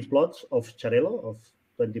 20 plots of Xarel-lo, of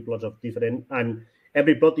 20 plots of different, and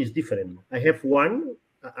every plot is different. I have one.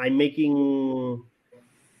 I'm making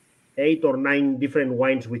 8 or 9 different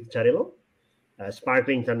wines with Xarel-lo,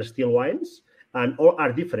 sparklings and still wines, and all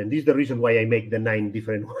are different. This is the reason why I make the 9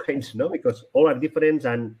 different wines, no? Because all are different,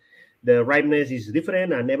 and the ripeness is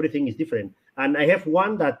different, and everything is different. And I have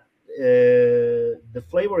one that the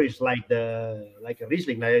flavor is like a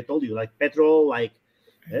Riesling, like I told you, like petrol, like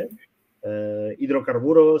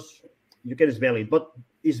hydrocarburos. You can smell it, but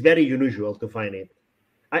it's very unusual to find it.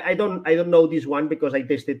 I don't know this one because I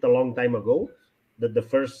tasted it a long time ago. The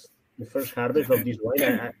first harvest of this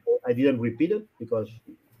wine, I didn't repeat it because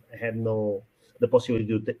I had the possibility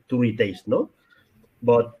to retaste, no.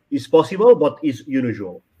 But it's possible, but it's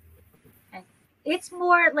unusual. It's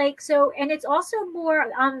more like, so, and it's also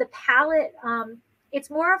more on the palate. It's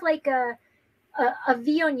more of like a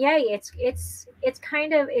Viognier. It's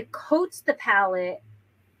kind of, it coats the palate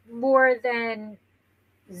more than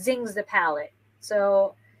zings the palate.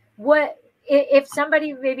 So what if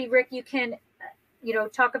somebody, maybe Rick, you can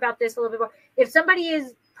talk about this a little bit more. If somebody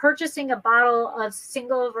is purchasing a bottle of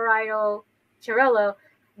single varietal Xarel-lo,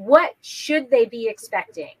 what should they be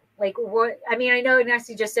expecting? Like, what, I mean, I know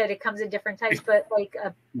Ignacy just said it comes in different types, but like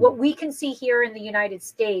what we can see here in the United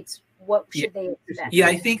States, what should they expect? Yeah,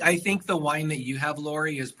 I think the wine that you have,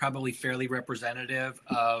 Lori, is probably fairly representative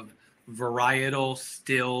of varietal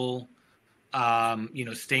still,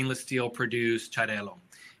 stainless steel produced Xarel-lo.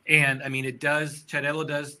 And I mean, Xarel-lo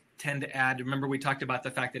does tend to add, remember we talked about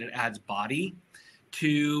the fact that it adds body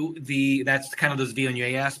to that's kind of those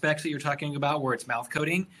Viognier aspects that you're talking about where it's mouth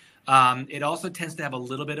coating. It also tends to have a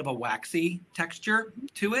little bit of a waxy texture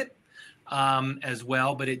to it as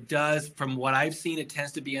well, but it does, from what I've seen, it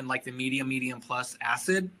tends to be in like the medium plus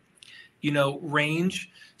acid,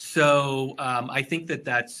 range. So I think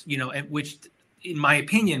that's, which in my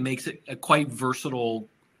opinion makes it a quite versatile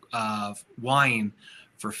wine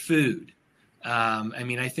for food. I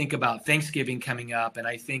mean, I think about Thanksgiving coming up, and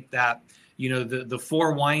I think that, the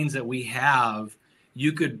 4 wines that we have,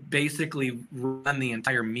 you could basically run the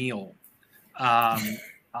entire meal on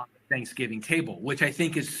the Thanksgiving table, which I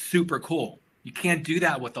think is super cool. You can't do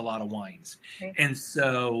that with a lot of wines. Okay. And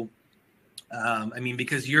so, I mean,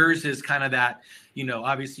 because yours is kind of that,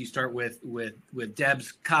 obviously you start with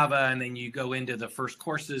Deb's Cava, and then you go into the first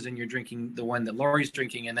courses and you're drinking the one that Lori's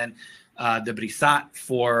drinking, and then the Brisat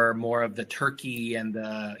for more of the turkey and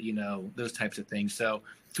the, those types of things. So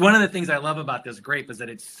it's one of the things I love about this grape is that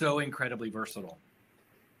it's so incredibly versatile.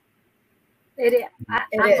 It is. I'm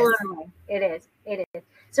blown away. It is.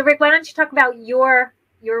 So Rick, why don't you talk about your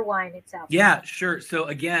wine itself? Yeah, sure. So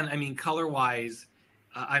again, I mean, color wise,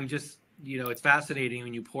 I'm just, it's fascinating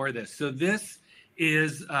when you pour this. So this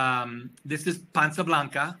is Panza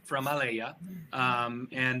Blanca from Alea.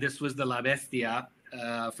 And this was the La Bestia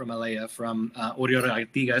from Alea, from Oriol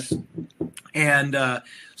Artigas. And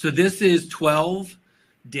so this is 12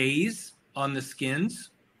 days on the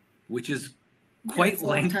skins, which is quite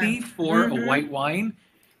lengthy for a white wine,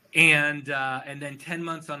 and then 10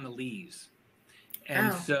 months on the lees.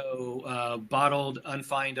 And so bottled,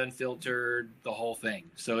 unfined, unfiltered, the whole thing.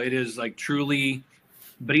 So it is like truly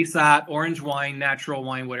Brisat, orange wine, natural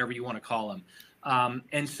wine, whatever you want to call them.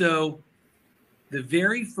 And so the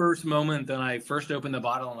very first moment that I first opened the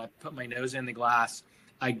bottle and I put my nose in the glass,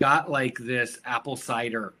 I got like this apple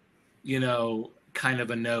cider, kind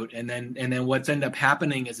of a note. And then what's ended up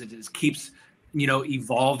happening is it just keeps,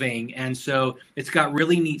 evolving. And so it's got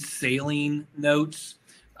really neat saline notes.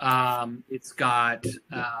 It's got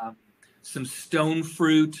some stone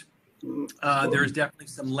fruit. There's definitely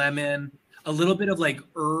some lemon, a little bit of like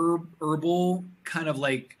herbal, kind of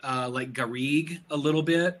like garrigue a little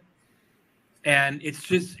bit. And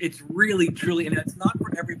it's really, truly, and it's not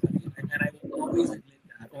for everybody. And I will always admit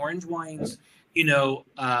that orange wines,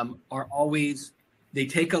 are always, they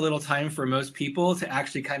take a little time for most people to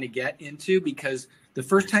actually kind of get into, because the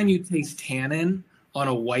first time you taste tannin on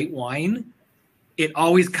a white wine, it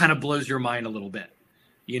always kind of blows your mind a little bit,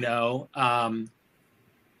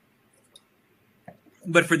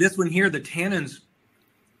 But for this one here, the tannins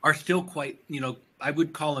are still quite, I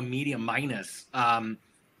would call them medium minus.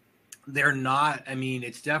 They're not,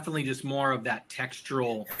 it's definitely just more of that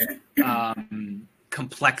textural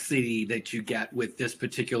complexity that you get with this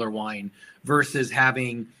particular wine versus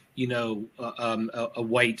having, a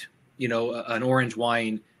white, an orange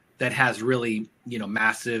wine that has really,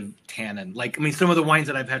 massive tannin. Like, some of the wines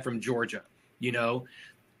that I've had from Georgia,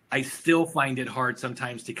 I still find it hard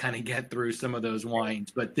sometimes to kind of get through some of those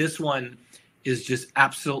wines, but this one is just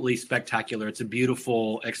absolutely spectacular. It's a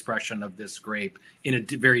beautiful expression of this grape in a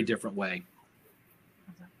very different way.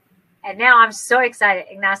 And now I'm so excited,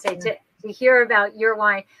 Ignacio, to hear about your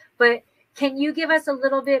wine. But can you give us a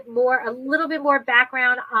little bit more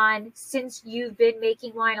background on, since you've been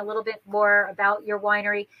making wine, a little bit more about your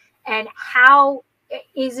winery, and how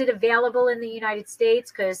is it available in the United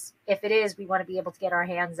States? Because if it is, we want to be able to get our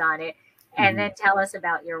hands on it. And then tell us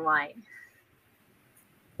about your wine.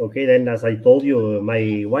 Okay, then as I told you, my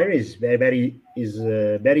winery is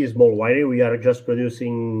a very small winery. We are just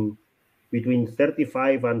producing between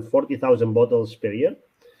 35 and 40,000 bottles per year,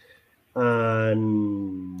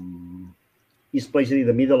 and it's placed in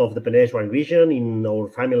the middle of the Peninsula region in our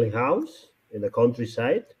family house in the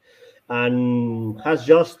countryside, and has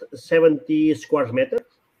just 70 square meters.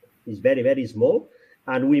 It's very, very small,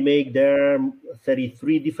 and we make there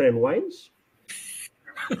 33 different wines.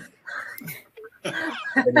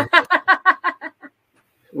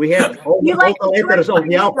 We have all the letters of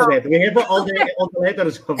the alphabet. We have all the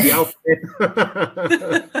letters of the alphabet.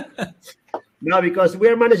 No, because we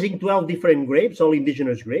are managing 12 different grapes, all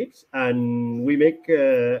indigenous grapes, and we make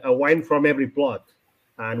a wine from every plot.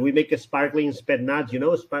 And we make a sparkling sped nuts,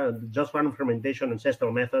 just one fermentation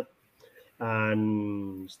ancestral method.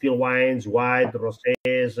 And still wines, white,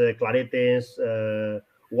 rosés, claretes,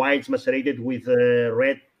 whites macerated with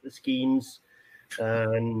red skins,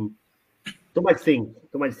 and too much things.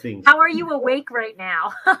 How are you awake right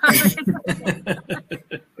now?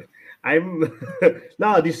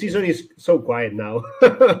 No, this season is so quiet now.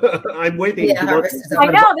 I'm waiting. I know, that's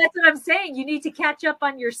what I'm saying. You need to catch up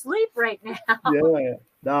on your sleep right now.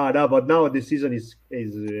 Yeah, no, but now the season is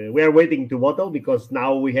we are waiting to bottle, because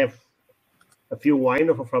now we have a few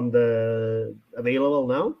wine from the available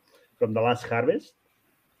now from the last harvest,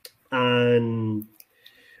 and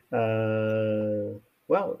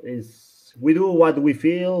we do what we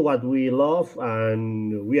feel, what we love,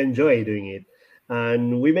 and we enjoy doing it.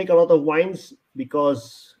 And we make a lot of wines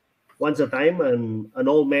because once a time an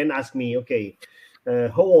old man asked me, okay,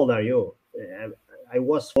 how old are you? I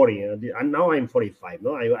was 40, and now I'm 45.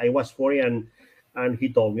 No, I was 40, and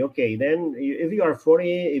he told me, okay, then if you are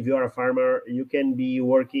 40, if you are a farmer, you can be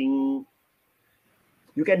working,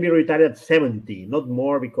 you can be retired at 70, not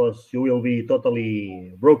more, because you will be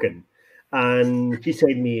totally broken. And he said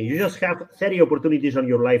to me, you just have 30 opportunities on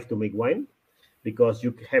your life to make wine, because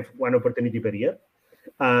you have one opportunity per year.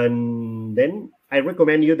 And then I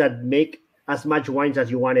recommend you that make as much wines as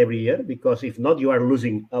you want every year, because if not, you are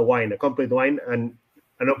losing a complete wine, and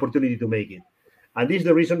an opportunity to make it. And this is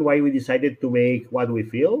the reason why we decided to make what we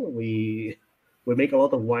feel. We make a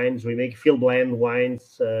lot of wines. We make field blend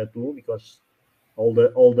wines too, because all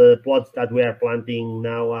the plots that we are planting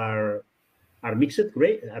now are mixed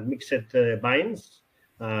vines,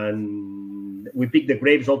 and we pick the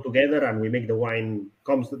grapes all together, and we make the wine.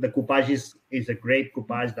 The coupage is a grape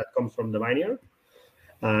coupage that comes from the vineyard,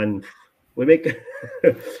 and we make.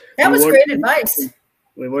 That was great advice.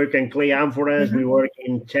 We work in clay amphoras. We work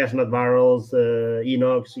in chestnut barrels,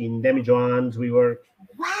 inox, in demijohns. We work.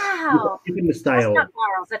 Wow. Different style. Chestnut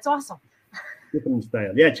barrels. That's awesome. Different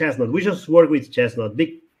style. Yeah, chestnut. We just work with chestnut,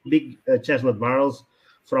 big chestnut barrels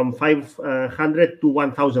from 500 to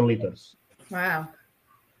 1,000 liters. Wow.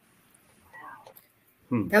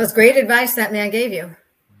 That was great advice that man gave you.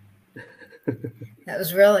 That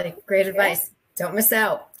was really great advice. Don't miss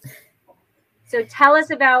out. So tell us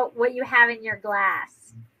about what you have in your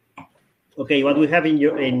glass. Okay, what we have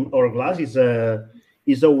in our glass is a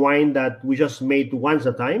wine that we just made once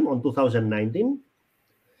a time on 2019.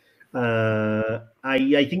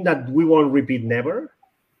 I think that we won't repeat never.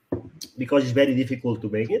 because it's very difficult to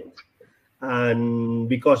make it. And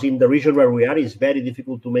because in the region where we are, it's very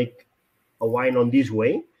difficult to make a wine on this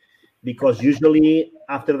way, because usually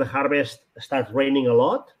after the harvest starts raining a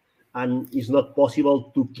lot, and it's not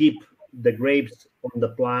possible to keep the grapes on the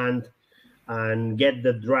plant and get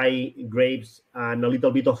the dry grapes and a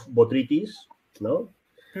little bit of botrytis, no?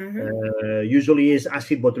 Usually is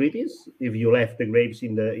acid botrytis if you left the grapes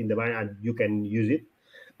in the vine, and you can use it.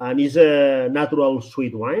 And it's a natural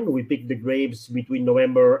sweet wine. We picked the grapes between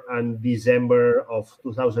November and December of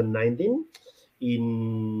 2019.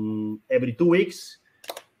 In every 2 weeks,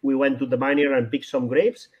 we went to the vineyard and picked some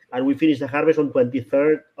grapes, and we finished the harvest on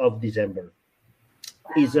 23rd of December.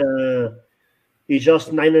 Wow. It's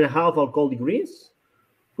just 9.5 alcohol degrees,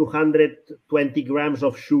 220 grams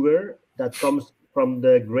of sugar that comes from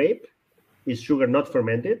the grape. Is sugar not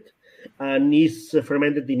fermented, and is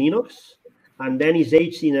fermented in inox, and then is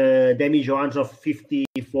aged in a demi-joans of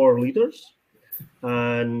 54 liters.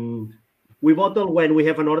 And we bottle when we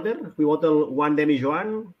have an order. We bottle one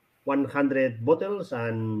demi-joan, 100 bottles,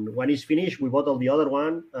 and when it's finished, we bottle the other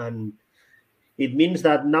one. And it means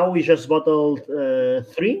that now we just bottled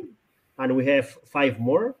 3, and we have 5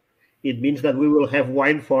 more. It means that we will have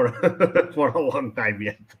wine for for a long time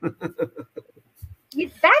yet.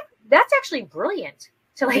 That's actually brilliant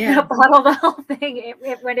to not bottle the whole thing.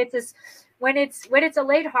 When it's a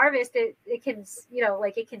late harvest, it can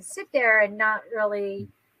it can sit there and not really,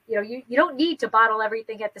 you don't need to bottle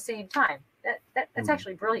everything at the same time. That's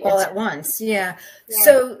actually brilliant. All at once, yeah.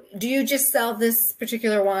 So do you just sell this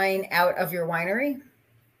particular wine out of your winery?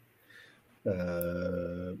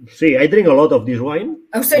 See, I drink a lot of this wine.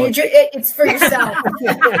 Oh, so it's for yourself. we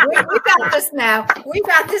got this now. We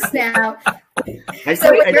got this now. So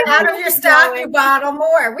if you're out of your stock, you bottle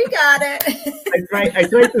more. We got it. I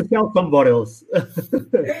try to sell some bottles.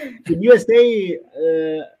 In USA,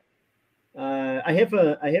 I have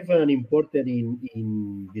an importer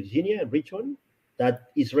in Virginia, Richmond, that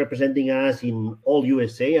is representing us in all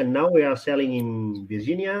USA, and now we are selling in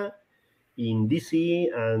Virginia, in DC,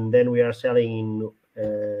 and then we are selling in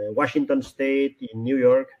Washington State, in New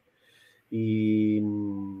York, in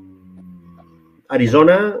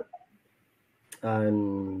Arizona,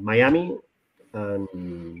 and Miami,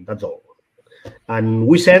 and that's all. And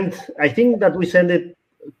I think that we sent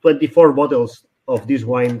 24 bottles of this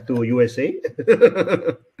wine to USA.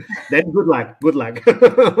 Then good luck.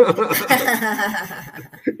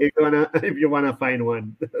 if you wanna find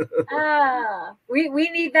one. We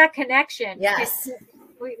need that connection. Yes.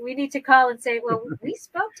 We need to call and say, well, we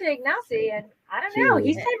spoke to Ignacy, and I don't know.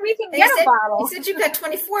 He said we can get a bottle. He said you got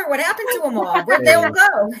 24. What happened to them all? Where'd they all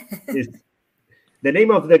go? The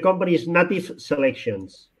name of the company is Native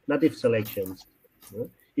Selections.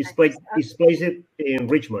 It's placed in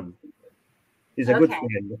Richmond. He's a good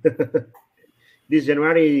friend. This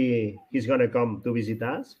January, he's going to come to visit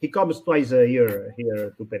us. He comes twice a year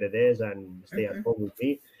here to Paredes and stay at home with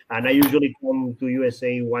me. And I usually come to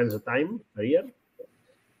USA once a year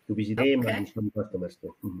to visit him and some customers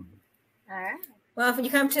too. All right. Well, if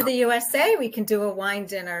you come to the USA, we can do a wine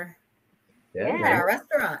dinner at our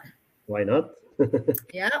restaurant. Why not?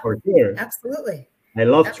 Yeah, for sure. Absolutely. I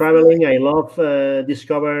love traveling. I love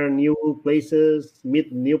discover new places,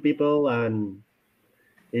 meet new people, and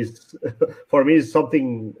for me it's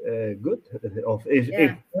something good.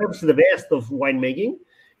 If perhaps the best of winemaking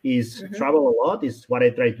is travel a lot. Is what I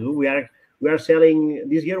try to do. We are selling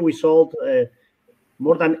this year. We sold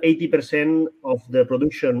more than 80% of the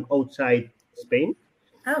production outside Spain.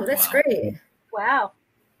 Oh, that's great! Wow.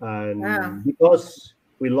 And because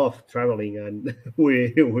we love traveling, and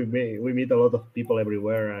we meet a lot of people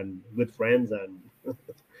everywhere and good friends, and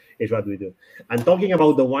it's what we do. And talking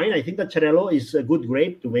about the wine, I think that Xarel-lo is a good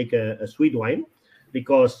grape to make a sweet wine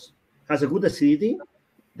because it has a good acidity.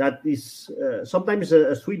 That is sometimes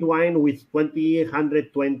a sweet wine with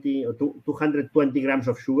 120 or 220 grams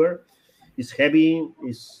of sugar is heavy,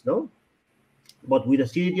 but with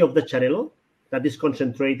acidity of the Xarel-lo that is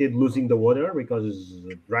concentrated, losing the water because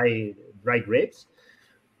it's dry grapes.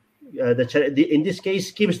 In this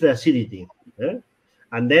case, keeps the acidity.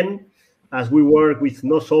 And then, as we work with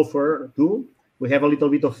no sulfur too, we have a little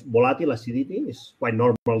bit of volatile acidity. It's quite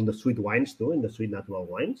normal in the sweet wines too, in the sweet natural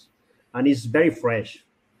wines. And it's very fresh.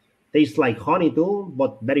 Tastes like honey too,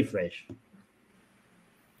 but very fresh.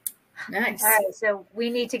 Nice. All right, so we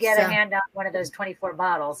need to get a hand on one of those 24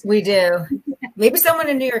 bottles. We do. Maybe someone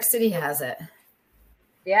in New York City has it.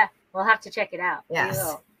 Yeah, we'll have to check it out. Yes.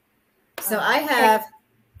 So I have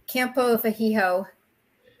Campo Viejo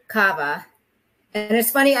Cava. And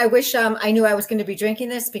it's funny, I wish I knew I was going to be drinking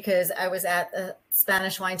this because I was at the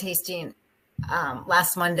Spanish wine tasting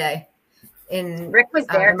last Monday. in Rick was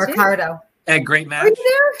there too. Mercado. A great match. Were you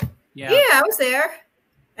there? Yeah. Yeah, I was there.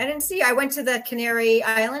 I didn't see you. I went to the Canary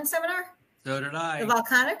Island seminar. So did I. The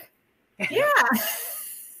volcanic. Yeah.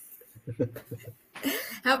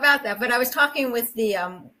 How about that? But I was talking with the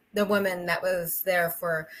woman that was there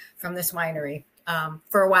from this winery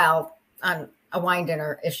for a while on a wine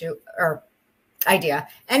dinner issue or idea.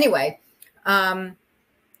 Anyway,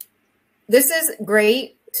 this is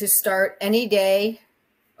great to start any day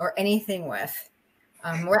or anything with.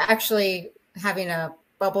 We're actually having a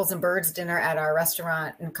Bubbles and Birds dinner at our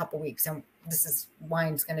restaurant in a couple weeks, and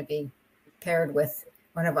wine's going to be paired with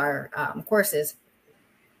one of our courses.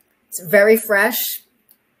 It's very fresh.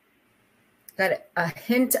 Got a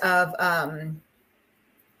hint of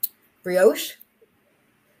brioche,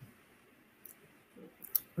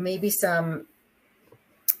 maybe some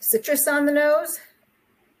citrus on the nose.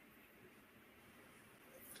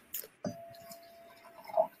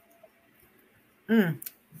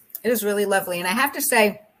 It is really lovely. And I have to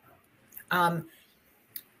say, as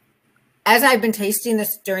I've been tasting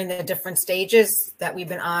this during the different stages that we've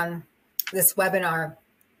been on this webinar,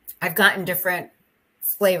 I've gotten different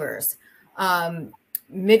flavors.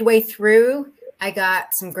 Midway through, I got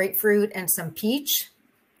some grapefruit and some peach.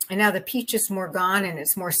 And now the peach is more gone and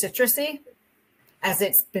it's more citrusy as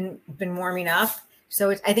it's been warming up.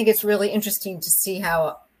 So I think it's really interesting to see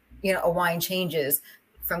how, a wine changes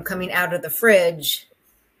from coming out of the fridge.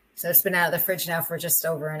 So it's been out of the fridge now for just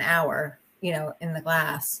over an hour, in the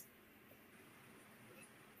glass.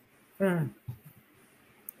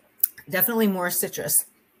 Definitely more citrus,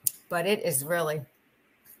 but it is really,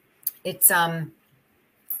 it's,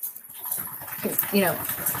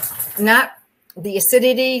 not the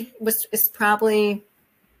acidity is probably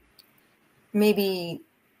maybe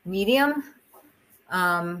medium,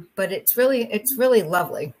 but it's really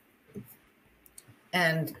lovely.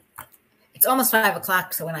 And it's almost 5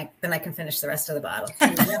 o'clock, so then I can finish the rest of the bottle.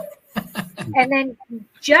 And then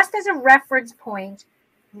just as a reference point,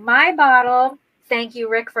 my bottle, thank you,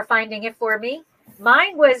 Rick, for finding it for me.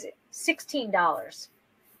 Mine was $16.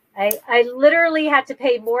 I literally had to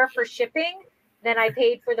pay more for shipping than I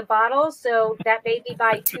paid for the bottle. So that made me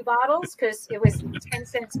buy 2 bottles because it was 10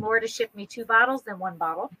 cents more to ship me 2 bottles than 1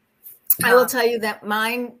 bottle. I will tell you that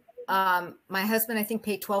mine, my husband, I think,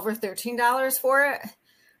 paid $12 or $13 for it,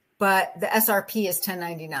 but the SRP is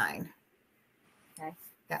 $10.99. Okay.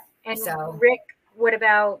 Yeah. And so, Rick, what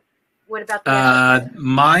about the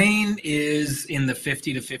mine is in the $50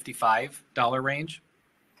 to $55 range.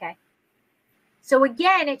 Okay. So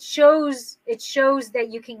again, it shows that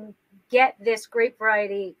you can get this grape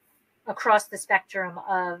variety across the spectrum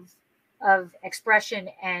of expression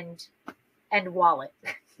and wallet.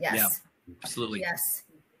 yes. Yeah, absolutely. Yes.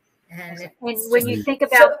 And when you think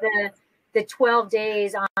about the 12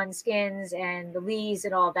 days on skins and the lees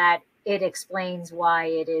and all that, it explains why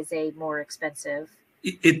it is a more expensive.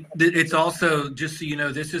 It's also, just so you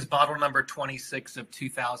know, this is bottle number 26 of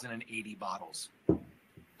 2,080 bottles.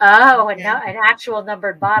 Oh, an actual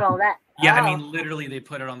numbered bottle. Yeah, I mean, literally, they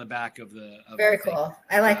put it on the back of the. Very cool.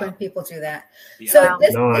 I like when people do that. Yeah. So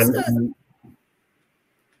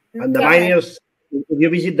and the vineyards, if you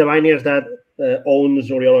visit the vineyards that owns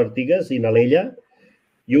Oriol Artigas in Alella,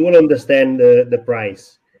 you will understand the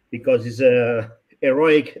price because it's a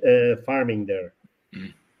heroic farming there.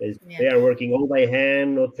 They are working all by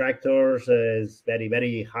hand, no tractors. It's very,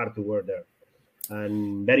 very hard to work there.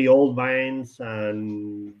 And very old vines.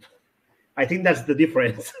 And I think that's the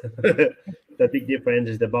difference. The big difference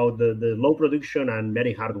is about the low production and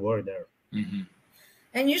very hard work there. Mm-hmm.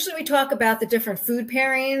 And usually we talk about the different food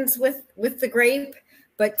pairings with the grape.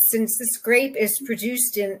 But since this grape is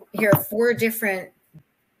produced in here 4 different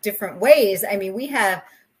ways, I mean, we have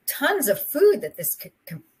tons of food that this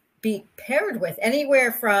can be paired with,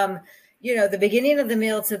 anywhere from, the beginning of the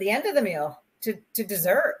meal to the end of the meal to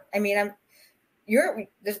dessert. I mean,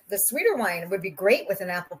 the sweeter wine would be great with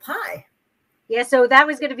an apple pie. Yeah, so that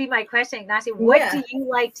was going to be my question, Ignacio. What do you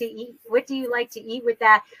like to eat? What do you like to eat with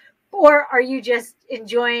that? Or are you just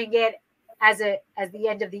enjoying it as the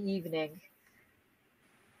end of the evening?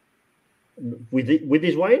 With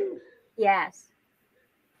this wine? Yes.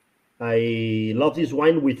 I love this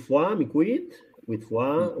wine with foie, micuit, with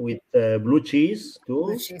blue cheese too.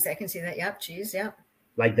 Blue cheese, I can see that. Yep, cheese. Yep.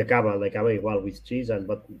 Like the cava with cheese,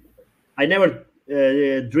 but I never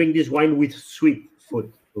drink this wine with sweet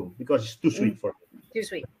food too because it's too sweet for me. Too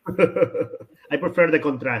sweet. I prefer the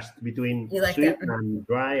contrast between sweet and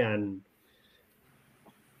dry and.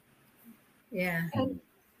 Yeah.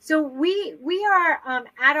 So we are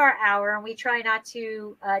at our hour, and we try not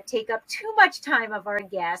to take up too much time of our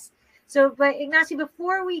guests. So, but Ignacio,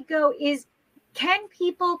 before we go, is can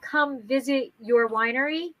people come visit your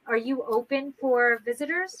winery? Are you open for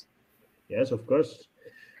visitors? Yes, of course.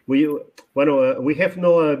 We have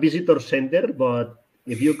no visitor center, but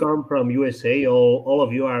if you come from USA, all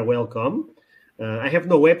of you are welcome. I have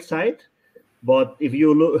no website, but if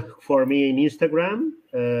you look for me in Instagram,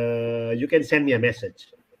 you can send me a message.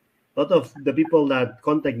 A lot of the people that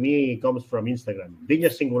contact me comes from Instagram.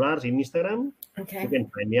 Viñas Singulars in Instagram. Okay. You can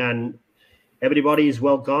find me, and everybody is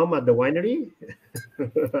welcome at the winery,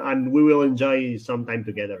 and we will enjoy some time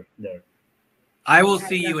together there. I will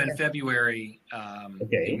see you in February,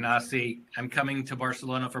 Okay. Ignacy. I'm coming to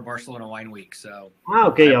Barcelona for Barcelona Wine Week. So.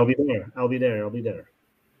 Okay, I'll be there. I'll be there.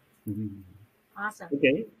 Mhm. Awesome.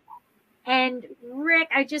 Okay. And Rick,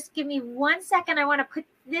 give me 1 second. I want to put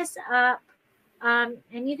this up. And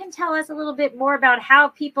you can tell us a little bit more about how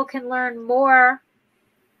people can learn more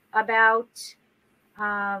about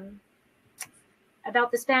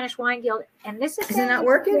the Spanish Wine Guild. And this is not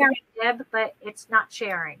working, Deb, but it's not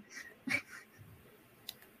sharing. It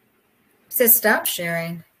says stop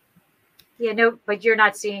sharing. Yeah, no, but you're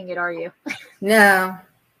not seeing it, are you? No.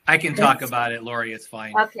 I can talk about it, Lori. It's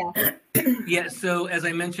fine. Okay. Yeah. So as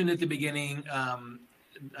I mentioned at the beginning,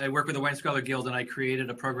 I work with the Wine Scholar Guild, and I created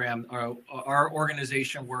a program. Our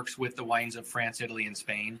organization works with the wines of France, Italy, and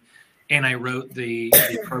Spain. And I wrote the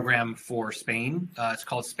program for Spain. It's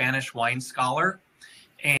called Spanish Wine Scholar.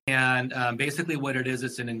 And basically what it is,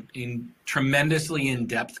 it's an tremendously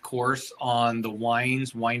in-depth course on the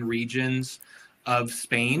wine regions of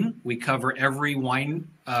Spain. We cover every wine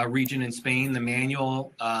region in Spain. The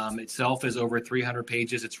manual itself is over 300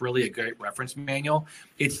 pages. It's really a great reference manual.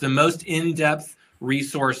 It's the most in-depth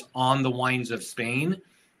resource on the wines of Spain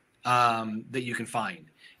that you can find.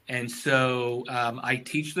 And so I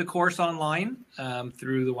teach the course online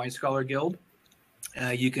through the Wine Scholar Guild.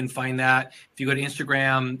 You can find that if you go to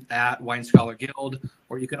Instagram at Wine Scholar Guild,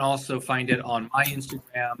 or you can also find it on my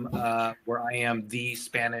Instagram where I am the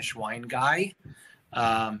Spanish Wine Guy.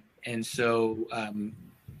 And so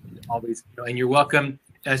always, and you're welcome.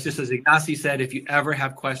 As Ignacy said, if you ever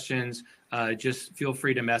have questions, just feel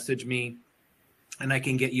free to message me and I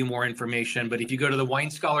can get you more information. But if you go to the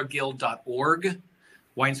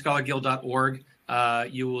winescholarguild.org,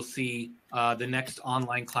 you will see the next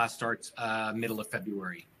online class starts middle of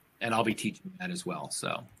February, and I'll be teaching that as well.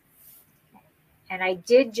 So, and I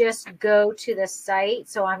did just go to the site,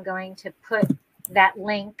 so I'm going to put that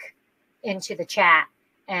link into the chat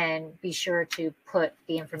and be sure to put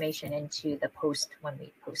the information into the post when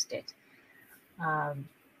we post it. And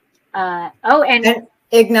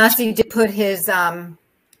Ignacy did put his his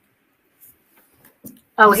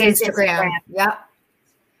Instagram. Yeah.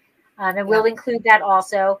 And we'll include that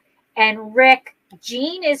also. And Rick,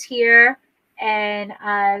 Jean is here, and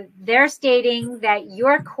they're stating that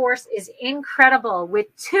your course is incredible with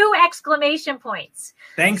 2 exclamation points.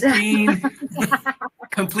 Thanks, Jean.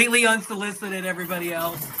 Completely unsolicited, everybody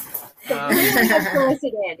else.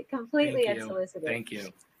 Completely unsolicited. Thank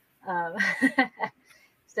you.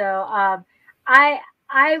 So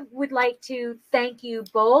I would like to thank you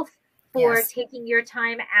both for taking your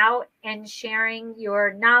time out and sharing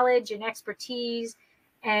your knowledge and expertise.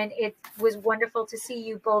 And it was wonderful to see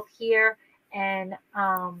you both here. And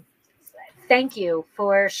thank you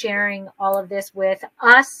for sharing all of this with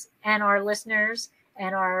us and our listeners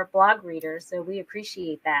and our blog readers. So we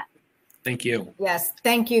appreciate that. Thank you. Yes.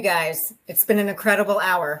 Thank you, guys. It's been an incredible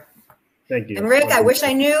hour. Thank you. And Rick, I wish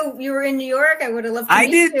I knew you were in New York. I would have loved to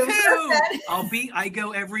meet you. I did too. I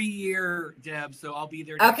go every year, Deb, so I'll be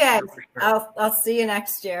there. Okay. I'll see you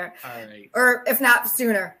next year. All right. Or if not,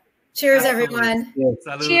 sooner. Cheers, everyone. Yes.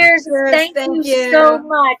 Cheers. Thank you so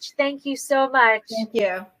much. Thank you so much. Thank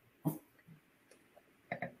you.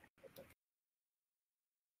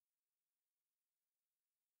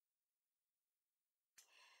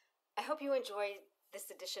 I hope you enjoyed this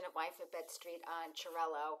edition of Wine for Bed Street on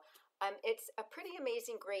Xarel-lo. It's a pretty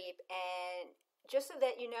amazing grape, and just so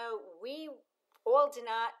that you know, we all did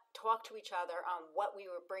not talk to each other on what we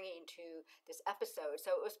were bringing to this episode,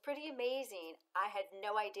 so it was pretty amazing. I had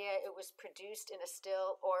no idea it was produced in a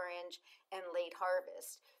still orange and late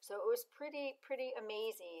harvest, so it was pretty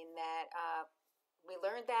amazing that we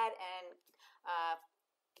learned that and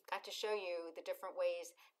got to show you the different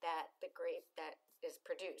ways that the grape that is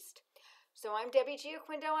produced. So I'm Debbie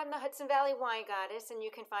Giaquindo. I'm the Hudson Valley Wine Goddess, and you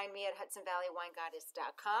can find me at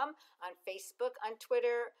hudsonvalleywinegoddess.com, on Facebook, on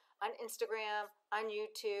Twitter, on Instagram, on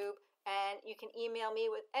YouTube, and you can email me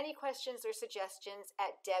with any questions or suggestions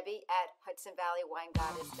at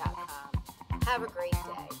debbie@hudsonvalleywinegoddess.com. Have a great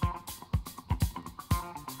day.